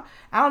came out,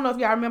 I don't know if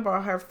y'all remember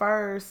her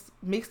first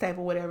mixtape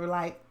or whatever.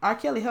 Like R.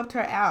 Kelly helped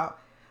her out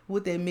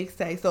with that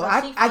mixtape. So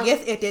I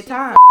guess at that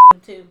time,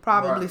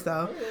 probably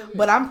so.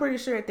 But I'm pretty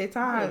sure at that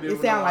time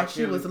it sounded like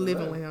she was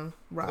living with him.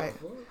 Right.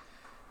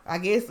 I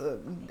guess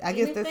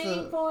that's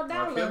for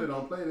R. Kelly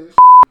don't play this.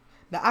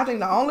 I think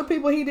the only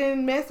people he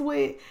didn't mess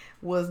with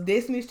was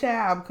Destiny's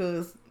Child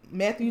because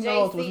Matthew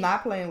Knowles was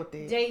not playing with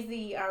that.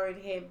 Jay-Z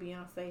already had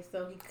Beyonce,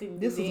 so he couldn't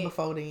This do was that.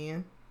 Before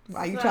then.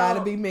 Why you trying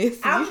to be messy?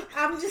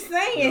 I'm just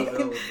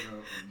saying.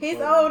 His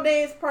old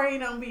days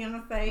praying on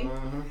Beyonce.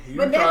 Mm-hmm.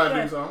 But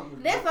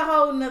that's a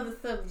whole nother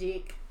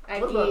subject, I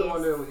guess. What about the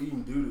one that was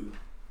eating doo-doo?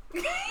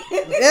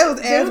 That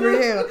was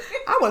Azriel.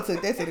 I would have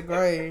took that to the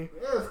grave.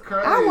 That's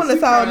crazy. I wouldn't have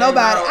told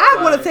nobody.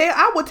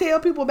 I would tell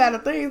people about the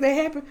things that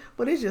happened,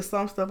 but it's just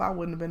some stuff I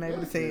wouldn't have been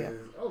able to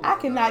tell. I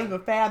cannot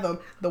even fathom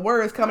the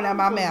words coming out of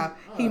my mouth.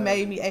 He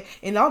made me,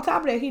 and on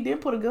top of that, he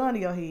didn't put a gun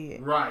in your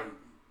head. Right.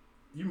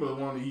 You must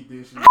want to eat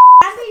this shit.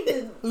 I need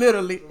to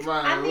literally.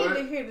 Right, I need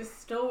to hear the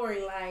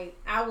story. Like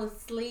I was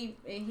asleep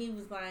and he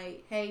was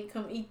like, "Hey,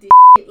 come eat this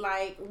shit."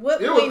 Like what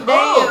went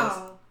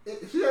down?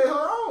 She ate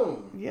her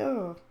own.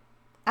 Yeah.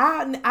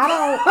 I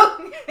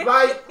don't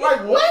like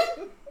what?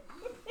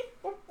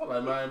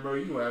 Like man, bro,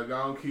 you ain't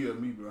gonna kill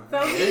me, bro. So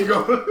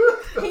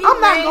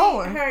I'm not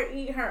going. Her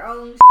eat her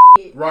own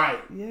shit. Right.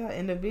 Yeah,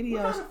 in the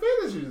video. What kind of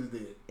finish is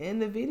this? In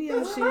the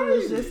video, she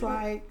was just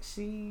like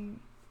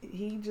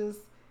he just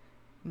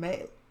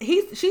made.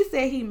 She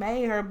said he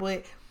made her,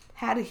 but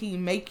how did he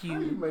make you? How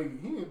you make it?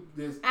 He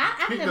just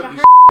I never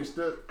heard.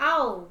 Stuff.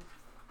 Oh,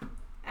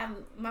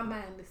 my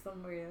mind is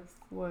somewhere else.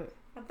 What?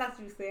 I thought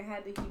you said, how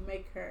did he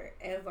make her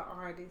as an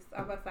artist?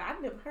 I was about to say,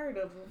 I've never heard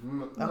of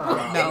him.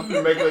 No.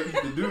 You make her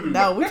eat the doo-doo.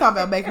 No, we talking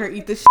about make her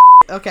eat the shit,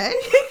 okay?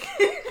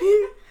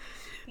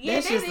 Yeah,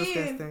 that's just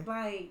disgusting.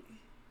 Like,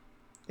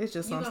 it's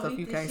just some stuff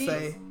you can't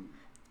say.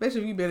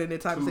 Especially if you've been in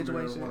that type of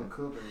situation.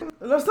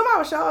 Somebody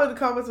was showing in the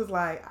comments was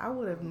like, I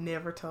would have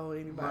never told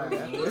anybody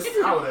about this.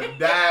 I would have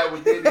died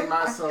with it in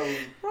my soul.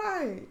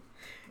 Right.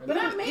 But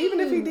I mean, even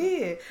if he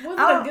did, was it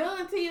a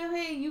gun to your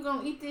head? You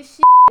gonna eat this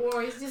shit,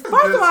 or it's just?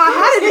 First of all,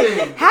 how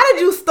did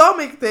you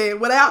stomach that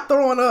without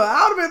throwing up?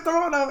 I would have been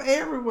throwing up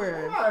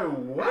everywhere. Like,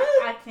 what?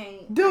 I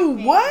can't.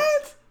 Dude,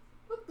 what?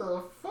 What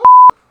the fuck?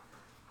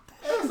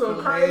 That's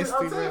so crazy.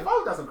 I'm saying,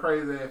 folks got some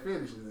crazy ass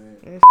fetishes,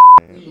 man.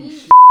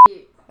 Eat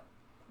shit.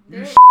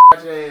 You shit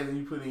out your ass and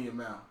you put it in your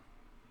mouth.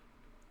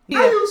 Yeah.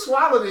 How you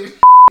swallow this?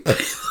 What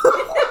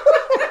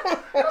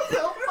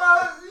the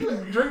fuck? You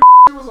drink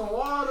with some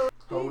water.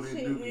 Hold it,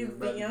 dude. Is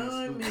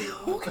beyond me.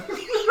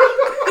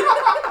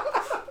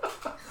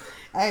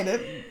 Hey,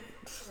 that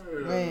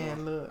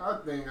man, look. I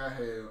think I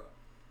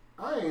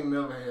ain't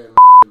never had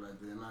like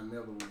that, and I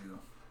never will.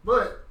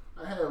 But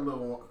I had a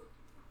little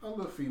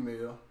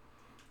female.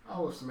 I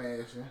was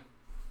smashing,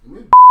 and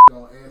this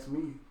gonna ask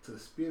me to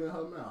spit in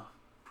her mouth.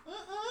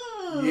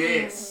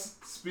 Yes,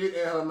 spit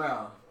in her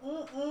mouth.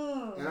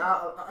 And I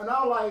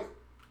was like,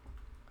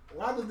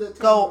 why did that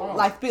go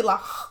like spit like?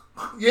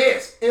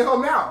 Yes, in her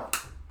mouth.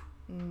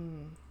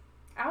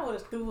 I would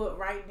have threw up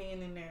right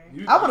then and there.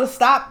 I would have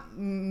stopped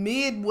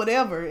mid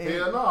whatever.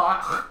 Hell no,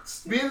 I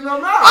spit in her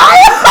mouth.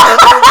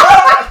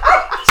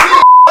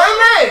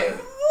 Shit,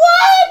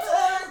 what?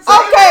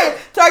 Okay,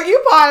 Turk, you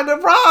part of the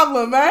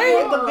problem,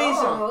 man.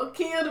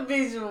 Kill the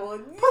visual.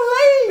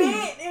 Please.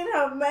 Spit in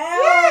her mouth.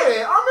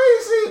 Yeah, I mean,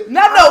 see.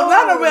 Not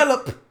a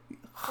real.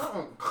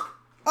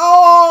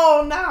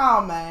 Oh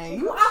no,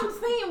 man! I'm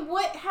saying,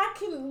 what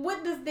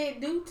does that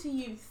do to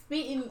you?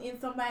 Spitting in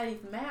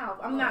somebody's mouth?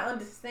 I'm not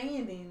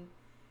understanding.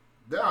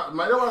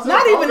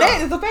 Not even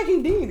that. It's the fact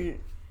he did it.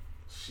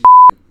 Shit.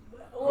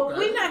 Well, Okay.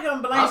 We're not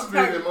gonna blame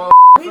her.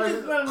 We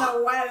just wanna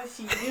know why did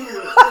she do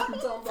it. What you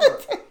talking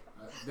about?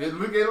 They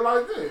look at it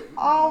like that.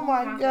 Oh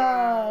my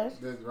gosh.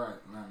 That's right.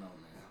 I know,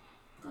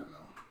 man.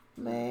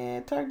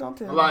 Man, Turk, don't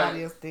tell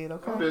nobody else did,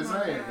 okay? I'm just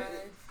saying.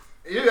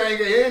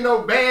 It ain't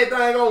no bad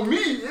thing on me.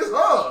 It's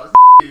her.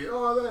 You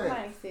know what I'm saying?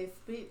 I said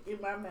spit in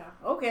my mouth.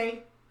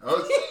 Okay.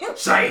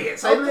 Say it.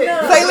 Say Say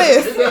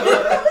less.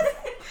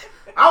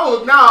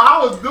 I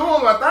was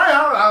doing my thing.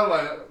 I was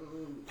like,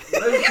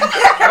 maybe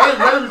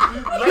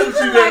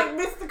she like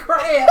Mr.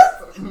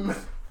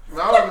 Krabs.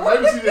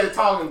 Maybe she just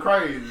talking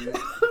crazy.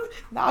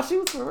 Nah, she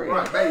was for real.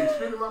 Right, baby,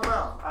 spit in my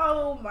mouth.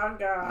 Oh my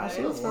god. Nah,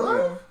 she was for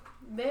real.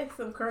 That's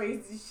some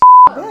crazy shit.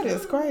 That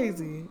is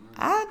crazy.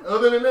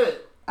 Other than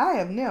that, I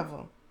have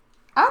never.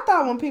 I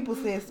thought when people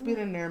said spit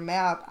in their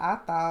mouth, I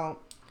thought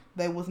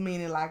they was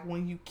meaning like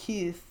when you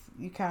kiss,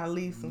 you kind of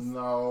leave some.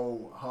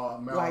 No, her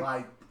mouth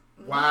like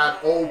wide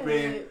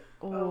open.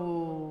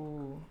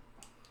 Ooh.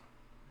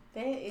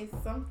 That is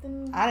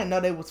something. I didn't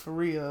know they was for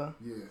real.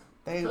 Yeah.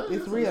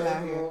 It's real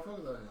out here.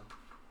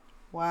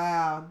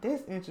 Wow,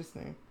 that's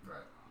interesting.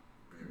 Right.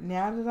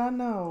 Now that I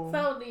know.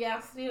 So do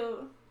y'all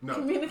still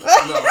communicate?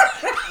 No.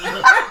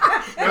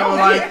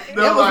 That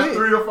was like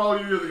 3 or 4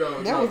 years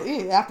ago. That was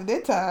it. After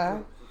that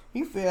time,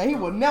 he said he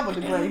would never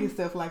degrade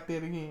himself like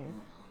that again.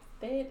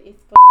 That is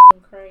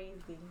fucking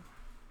crazy.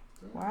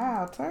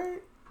 Wow,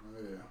 Turk.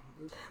 Yeah.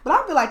 But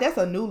I feel like that's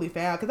a newly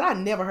found because I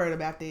never heard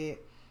about that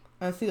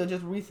until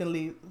just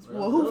recently.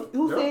 Well,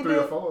 who said 3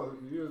 that? or 4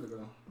 years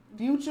ago.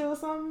 Future or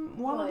something?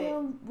 One of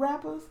them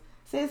rappers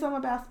said something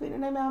about spitting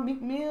in their mouth,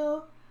 Meek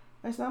Mill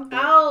or something.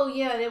 Oh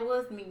yeah, that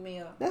was Meek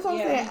Mill. That's what I'm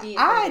saying.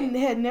 I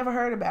had never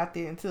heard about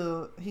that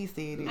until he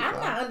said it. I'm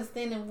not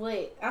understanding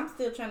what. I'm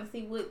still trying to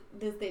see what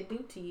does that do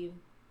to you.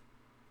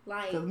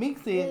 Like, because Meek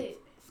said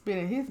spit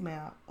in his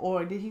mouth,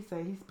 or did he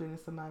say he spit in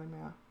somebody's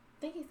mouth? I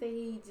think he said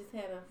he just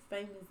had a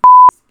famous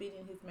spit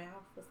in his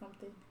mouth or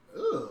something.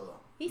 Ugh.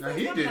 He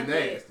did like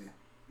nasty.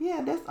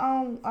 Yeah, that's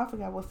on. I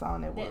forgot what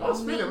song that was. Don't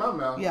spit in my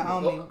mouth. Yeah,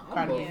 on me.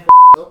 I'm gonna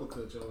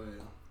uppercut your ass.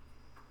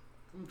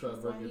 I'm trying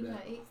to break it down.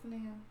 My ex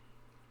now.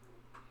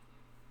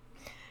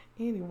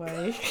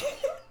 Anyway,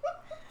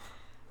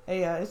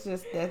 yeah, it's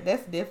just that's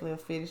definitely a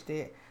fetish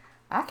that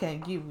I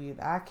can't get with.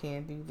 I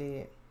can't do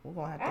that. We're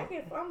gonna have to. I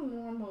guess I'm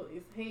normal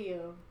as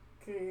hell,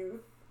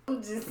 cause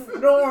I'm just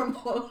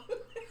normal.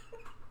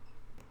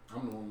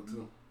 I'm normal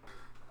too.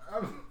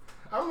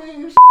 I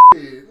mean,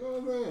 shit. You know what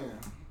I'm saying?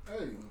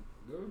 Hey,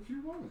 do what you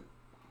want.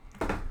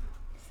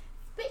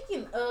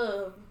 Speaking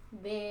of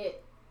that,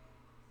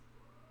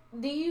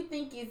 do you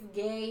think it's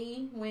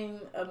gay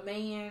when a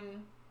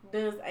man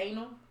does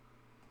anal?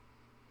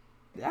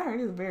 I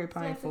heard it's very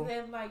painful.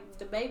 That's like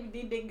the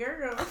baby did that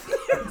girl.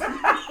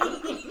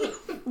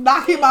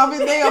 Knock him off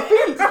his damn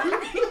feet.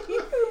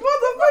 What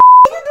the fuck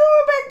you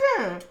doing back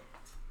there?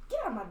 Get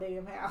out of my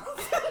damn house.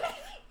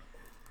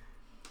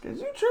 Cause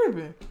you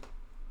tripping.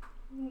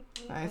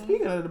 Now,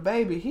 speaking of the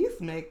baby, he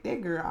smacked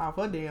that girl off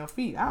her damn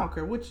feet. I don't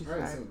care what you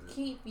say.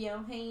 Keep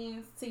your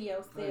hands to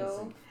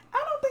yourself.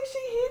 I don't think she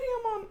hit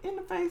him in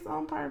the face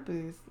on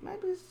purpose.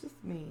 Maybe it's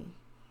just me.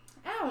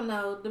 I don't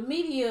know. The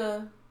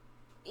media,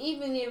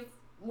 even if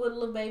what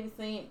Lil Baby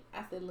saying,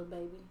 I said Lil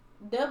Baby,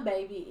 the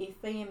baby is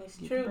saying it's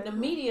true. The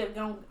media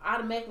gonna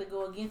automatically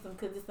go against him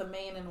because it's a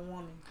man and a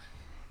woman.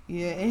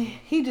 Yeah, and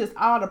he just,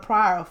 all the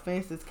prior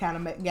offenses kind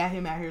of got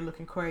him out here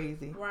looking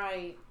crazy.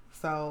 Right.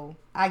 So,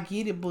 I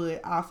get it,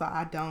 but also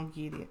I don't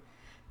get it.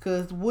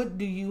 Because what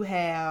do you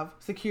have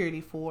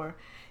security for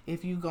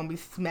if you gonna be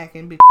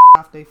smacking bitch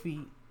off their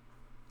feet?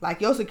 Like,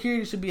 your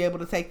security should be able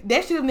to take...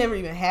 That should have never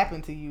even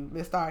happened to you.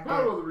 Let's start there.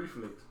 Probably was a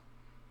reflex.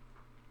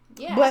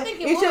 Yeah, but I think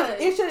it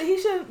was.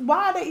 He should...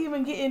 Why are they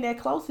even getting that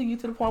close to you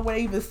to the point where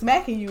they even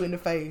smacking you in the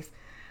face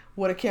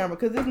with a camera?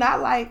 Because it's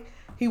not like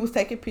he was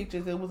taking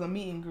pictures. It was a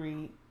meet and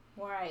greet.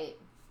 Right.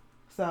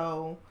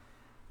 So,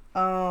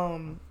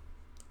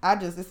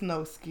 it's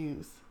no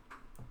excuse.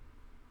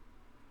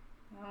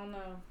 I don't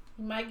know.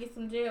 He might get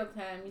some jail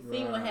time. You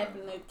seen what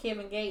happened to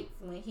Kevin Gates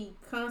when he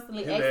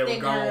constantly asked that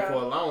girl for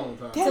a long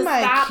time. to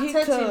stop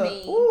touching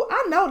me. Ooh,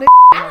 I know that.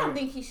 I don't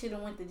think he should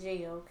have went to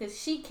jail because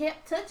she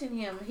kept touching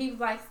him. He was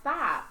like,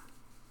 stop.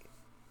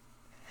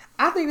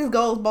 I think this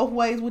goes both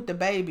ways with the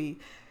baby.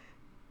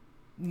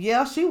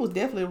 Yeah, she was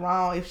definitely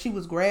wrong if she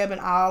was grabbing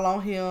all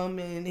on him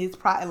and he's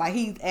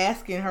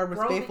asking her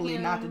respectfully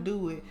not to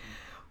do it.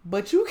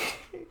 But you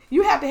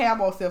have to have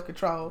more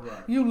self-control.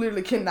 Right. You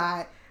literally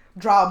cannot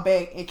draw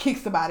back and kick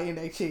somebody in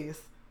their chest.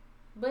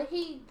 But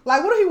he...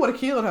 Like, what if he would have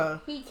killed her?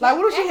 Like,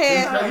 what if she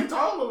had... He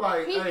told her,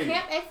 like, he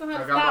kept asking her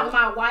to stop.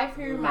 My wife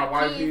here,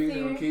 my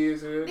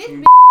kids here.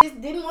 This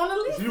just didn't want to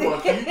listen. She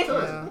want to keep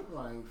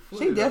touching.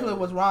 She definitely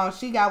was wrong.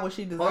 She got what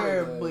she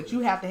deserved, but you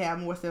have to have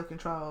more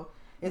self-control,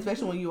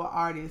 especially when you're an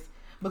artist,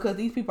 because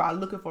these people are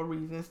looking for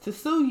reasons to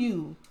sue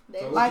you.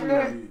 Like,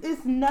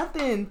 it's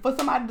nothing for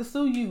somebody to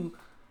sue you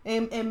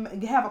and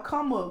have a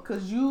come up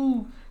because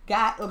you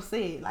got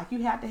upset. Like,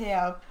 you have to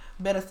have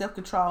better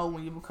self-control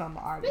when you become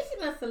an artist.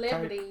 Speaking of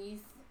celebrities,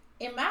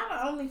 am I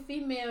the only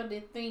female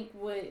that think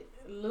what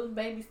Lil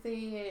Baby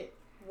said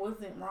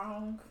wasn't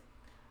wrong?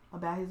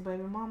 About his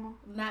baby mama?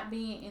 Not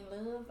being in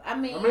love? I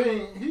mean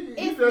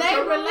it's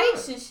their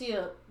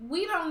relationship.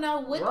 We don't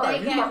know what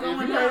they got going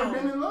on. If he ain't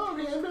been in love,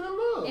 he ain't been in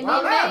love. And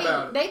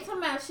then they talking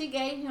about she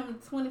gave him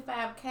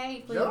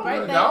 $25,000 for his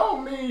birthday.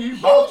 Don't mean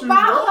he bought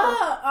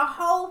her a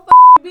whole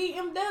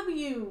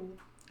BMW.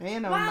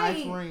 And a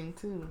nice ring,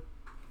 too.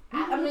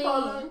 I mean,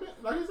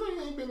 like you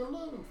said, he ain't been in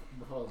love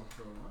before.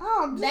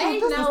 So. They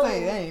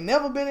ain't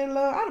never been in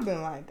love. I'd have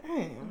been like,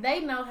 damn.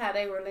 They know how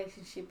their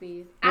relationship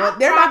is. Well,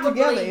 they're not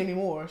together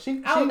anymore.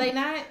 They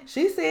not?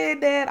 She said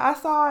that, I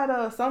saw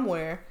it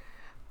somewhere.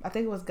 I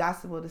think it was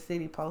Gossip of the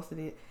City posted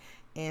it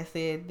and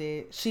said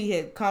that she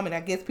had commented.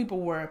 I guess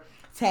people were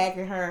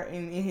tagging her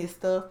in his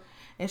stuff.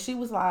 And she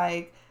was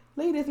like,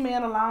 leave this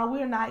man alone.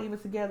 We're not even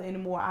together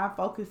anymore. Our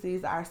focus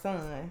is our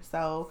son.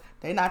 So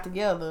they're not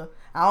together.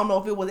 I don't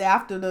know if it was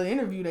after the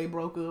interview they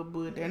broke up,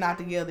 but they're not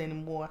together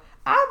anymore.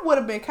 I would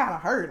have been kind of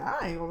hurt.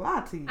 I ain't gonna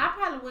lie to you. I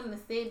probably wouldn't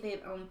have said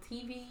that on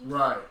TV.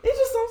 Right. It's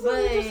just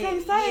something you just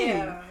can't say.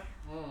 Yeah.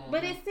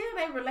 But it's still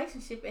their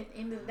relationship at the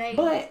end of the day.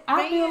 But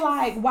I feel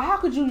like, how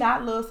could you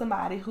not love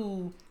somebody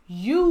who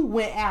you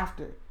went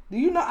after? Do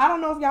you know? I don't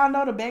know if y'all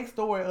know the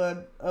backstory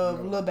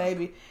of Lil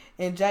Baby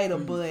and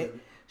Jada, but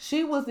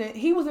he was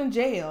in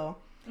jail.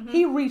 Mm-hmm.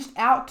 He reached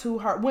out to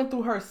her, went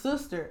through her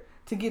sister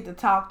to get to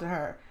talk to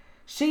her.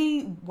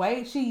 She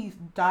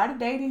started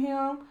dating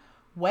him,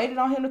 waited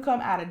on him to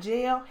come out of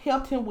jail,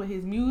 helped him with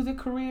his music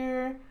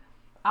career,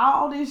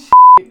 all this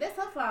shit. That's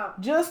her fault.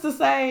 Just to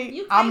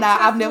say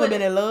I've never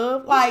been in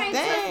love. Like,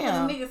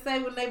 damn. What the niggas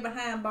say when they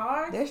behind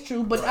bars. That's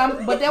true, but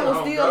that was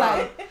still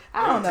like,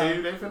 I don't know. Tell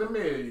you they finna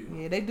marry you.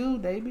 Yeah, they do.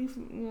 They be,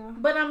 yeah.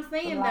 But I'm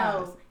saying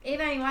though, it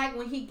ain't like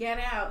when he got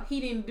out, he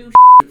didn't do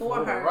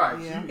for her.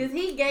 Right. Yeah. Because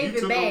he gave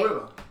it back.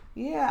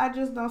 Yeah, I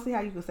just don't see how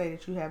you could say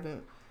that you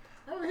haven't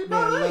been in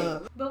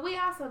love. But we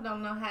also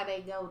don't know how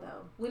they go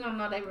though. We don't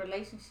know their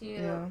relationship.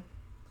 Yeah.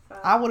 So,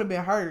 I would have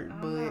been hurt,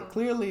 but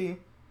clearly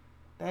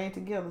they ain't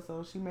together,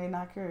 so she may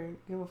not care.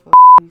 Give a fuck,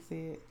 he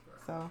said.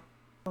 So,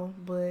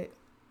 but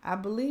I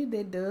believe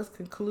that does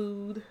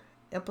conclude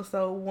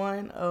episode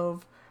 1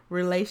 of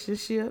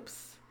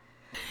relationships.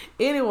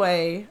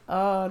 Anyway,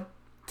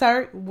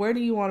 Turk, where do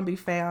you want to be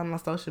found on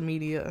social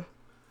media?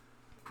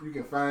 You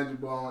can find your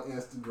boy on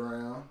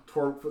Instagram,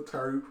 Twerk for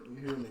Turk.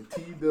 You hear me?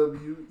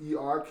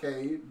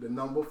 TWERK, the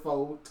number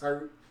 4,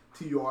 Turk,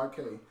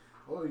 TURK.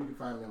 Or you can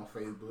find me on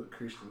Facebook,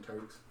 Christian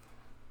Turks.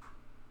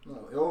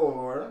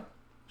 Or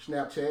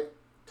Snapchat,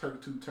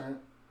 Turk2Turk,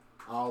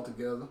 all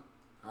together.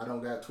 I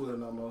don't got Twitter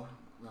no more.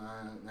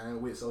 I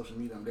ain't with social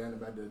media. I'm down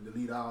about to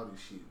delete all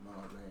this shit. You know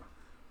what I'm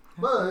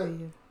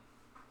saying?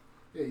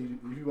 But, yeah,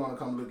 if you want to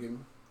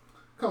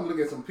come look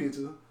at some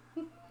pictures,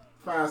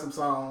 find some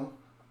songs,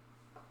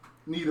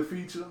 need a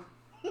feature.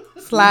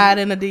 Slide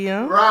in a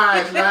DM.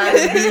 Right, slide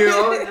in a DM.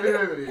 You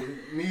hear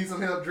me? Need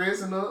some help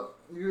dressing up.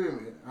 You hear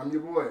me? I'm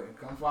your boy.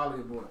 Come follow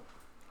your boy.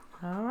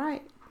 All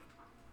right.